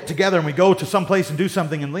we all get together and we go to some place and do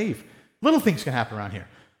something and leave. Little things can happen around here.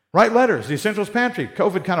 Write letters, the Essentials Pantry.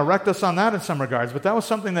 COVID kind of wrecked us on that in some regards, but that was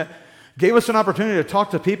something that gave us an opportunity to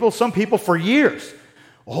talk to people, some people for years,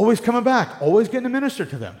 always coming back, always getting to minister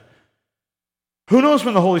to them. Who knows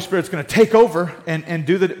when the Holy Spirit's going to take over and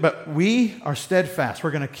do that, but we are steadfast.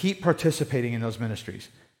 We're going to keep participating in those ministries.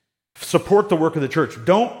 Support the work of the church.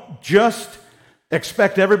 Don't just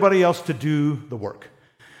expect everybody else to do the work.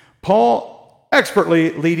 Paul,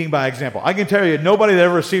 expertly leading by example. I can tell you, nobody that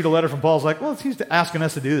ever received a letter from Paul is like, well, he's asking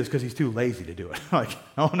us to do this because he's too lazy to do it. Like,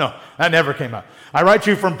 oh no, that never came up. I write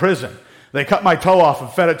you from prison. They cut my toe off and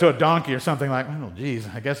fed it to a donkey or something like, oh, geez,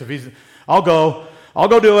 I guess if I'll go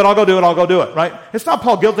do it, right? It's not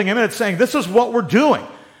Paul guilting him, and it's saying, this is what we're doing.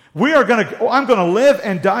 I'm going to live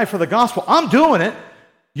and die for the gospel. I'm doing it.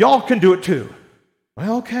 Y'all can do it too.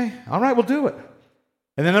 Well, okay. All right, we'll do it.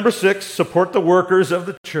 And then number 6, support the workers of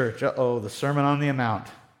the church. The Sermon on the Mount.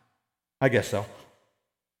 I guess so.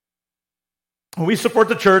 When we support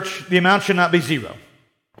the church, the amount should not be 0.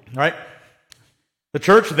 Right? The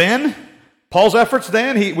church then, Paul's efforts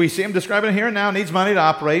then, we see him describing it here and now, needs money to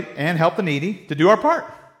operate and help the needy to do our part.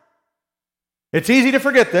 It's easy to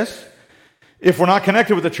forget this if we're not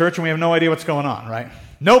connected with the church and we have no idea what's going on, right?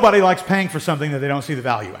 Nobody likes paying for something that they don't see the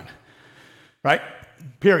value in, right?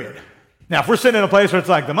 Period. Now, if we're sitting in a place where it's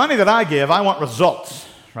like, the money that I give, I want results,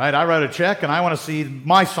 right? I write a check and I want to see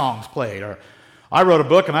my songs played, or I wrote a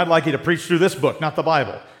book and I'd like you to preach through this book, not the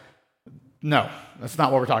Bible. No, that's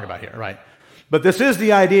not what we're talking about here, right? But this is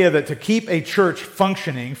the idea that to keep a church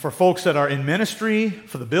functioning for folks that are in ministry,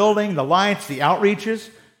 for the building, the lights, the outreaches,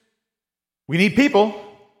 we need people,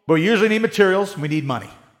 but we usually need materials, and we need money.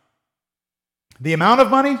 The amount of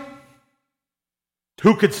money,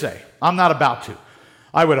 who could say? I'm not about to.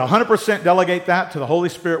 I would 100% delegate that to the Holy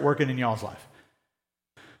Spirit working in y'all's life.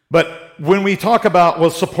 But when we talk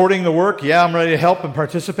about, supporting the work, yeah, I'm ready to help and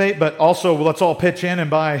participate, but also let's all pitch in and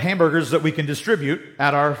buy hamburgers that we can distribute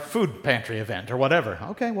at our food pantry event or whatever.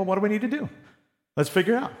 Okay, well, what do we need to do? Let's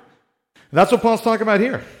figure it out. That's what Paul's talking about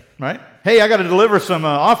here, right? Hey, I got to deliver some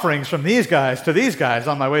offerings from these guys to these guys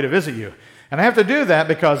on my way to visit you. And I have to do that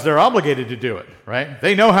because they're obligated to do it, right?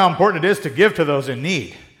 They know how important it is to give to those in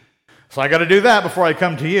need. So I got to do that before I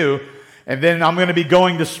come to you. And then I'm going to be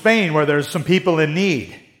going to Spain where there's some people in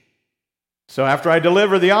need. So after I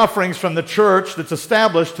deliver the offerings from the church that's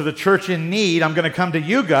established to the church in need, I'm going to come to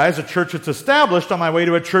you guys, a church that's established, on my way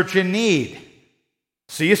to a church in need.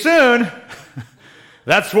 See you soon.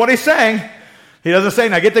 That's what he's saying. He doesn't say,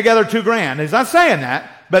 now get together $2,000. He's not saying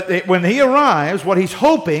that. But when he arrives, what he's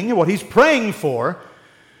hoping, what he's praying for,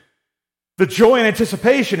 the joy and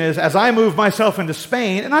anticipation is, as I move myself into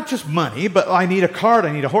Spain, and not just money, but I need a cart,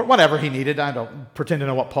 I need a horse, whatever he needed. I don't pretend to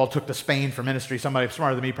know what Paul took to Spain for ministry. Somebody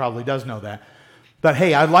smarter than me probably does know that. But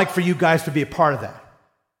hey, I'd like for you guys to be a part of that.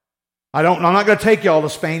 I'm not going to take you all to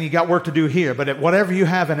Spain. You got work to do here. But whatever you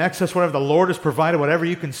have in excess, whatever the Lord has provided, whatever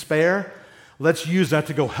you can spare, let's use that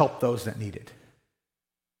to go help those that need it.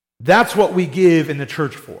 That's what we give in the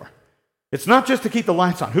church for. It's not just to keep the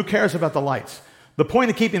lights on. Who cares about the lights? The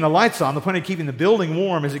point of keeping the lights on, the point of keeping the building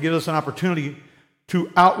warm is it gives us an opportunity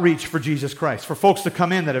to outreach for Jesus Christ, for folks to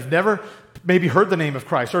come in that have never maybe heard the name of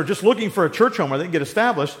Christ or just looking for a church home where they can get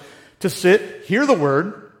established, to sit, hear the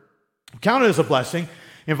word, count it as a blessing,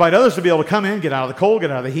 invite others to be able to come in, get out of the cold,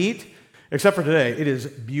 get out of the heat. Except for today, it is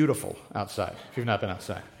beautiful outside, if you've not been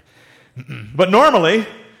outside. But normally,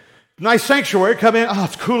 nice sanctuary, come in,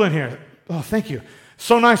 it's cool in here. Oh, thank you.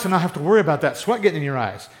 So nice to not have to worry about that sweat getting in your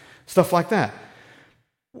eyes, stuff like that.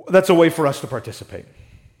 That's a way for us to participate.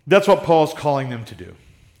 That's what Paul's calling them to do.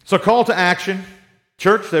 So call to action.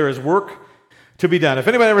 Church, there is work to be done. If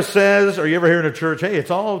anybody ever says, or you ever hear in a church, hey,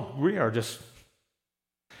 God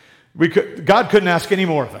couldn't ask any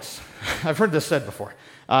more of us. I've heard this said before.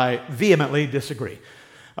 I vehemently disagree.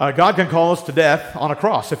 God can call us to death on a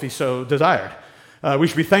cross if he so desired. We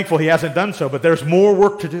should be thankful he hasn't done so, but there's more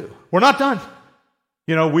work to do. We're not done.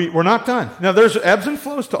 We're not done. Now, there's ebbs and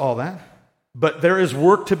flows to all that. But there is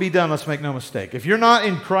work to be done, let's make no mistake. If you're not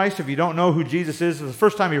in Christ, if you don't know who Jesus is, it's the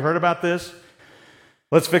first time you've heard about this,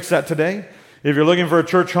 let's fix that today. If you're looking for a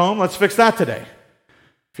church home, let's fix that today.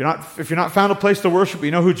 If you're not found a place to worship,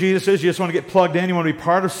 you know who Jesus is, you just want to get plugged in, you want to be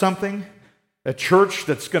part of something, a church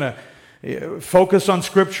that's going to focus on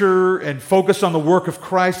Scripture and focus on the work of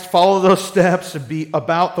Christ, follow those steps and be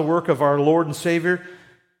about the work of our Lord and Savior,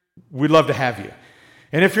 we'd love to have you.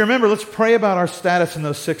 And if you remember, let's pray about our status in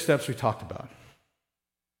those 6 steps we talked about.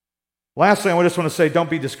 Lastly, I just want to say, don't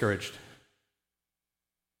be discouraged.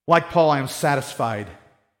 Like Paul, I am satisfied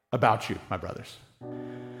about you, my brothers.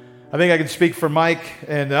 I think I can speak for Mike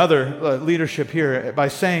and the other leadership here by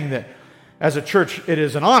saying that as a church, it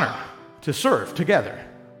is an honor to serve together.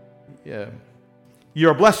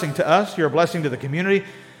 You're a blessing to us. You're a blessing to the community.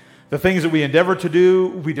 The things that we endeavor to do,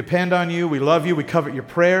 we depend on you. We love you. We covet your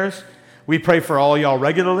prayers. We pray for all y'all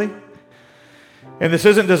regularly. And this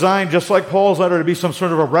isn't designed, just like Paul's letter, to be some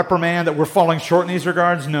sort of a reprimand that we're falling short in these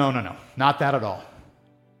regards. No. Not that at all.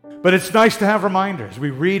 But it's nice to have reminders.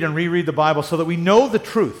 We read and reread the Bible so that we know the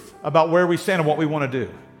truth about where we stand and what we want to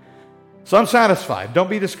do. So I'm satisfied. Don't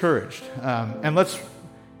be discouraged. And let's,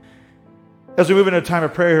 as we move into a time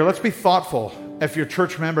of prayer here, let's be thoughtful, if you're a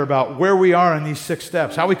church member, about where we are in these 6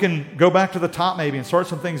 steps. How we can go back to the top maybe and sort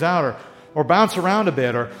some things out, or bounce around a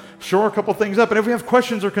bit, or shore a couple things up. And if we have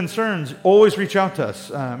questions or concerns, always reach out to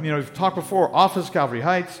us. We've talked before, office, Calvary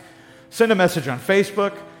Heights. Send a message on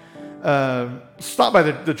Facebook. Stop by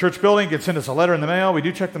the church building. You can send us a letter in the mail. We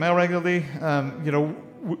do check the mail regularly.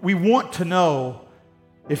 We want to know,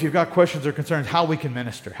 if you've got questions or concerns, how we can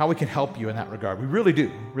minister, how we can help you in that regard. We really do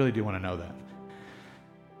want to know that.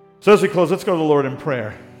 So as we close, let's go to the Lord in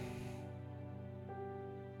prayer.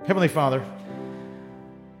 Heavenly Father,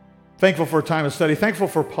 thankful for a time of study. Thankful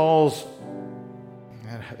for Paul's,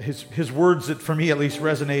 his words that for me at least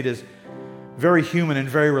resonate as very human and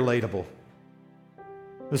very relatable.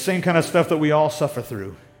 The same kind of stuff that we all suffer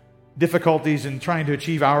through. Difficulties in trying to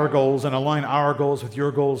achieve our goals and align our goals with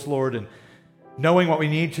your goals, Lord, and knowing what we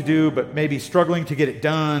need to do, but maybe struggling to get it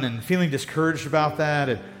done and feeling discouraged about that.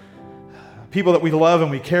 And people that we love and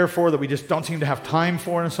we care for that we just don't seem to have time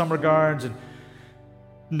for in some regards. And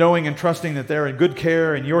knowing and trusting that they're in good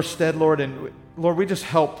care in your stead, Lord. And Lord, we just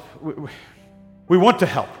help. We want to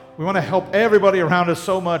help. We want to help everybody around us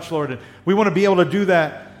so much, Lord. And we want to be able to do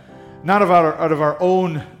that not out of our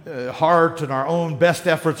own heart and our own best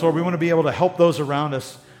efforts, Lord. We want to be able to help those around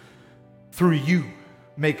us through you.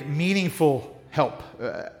 Make meaningful help.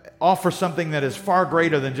 Offer something that is far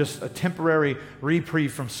greater than just a temporary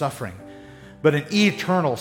reprieve from suffering, but an eternal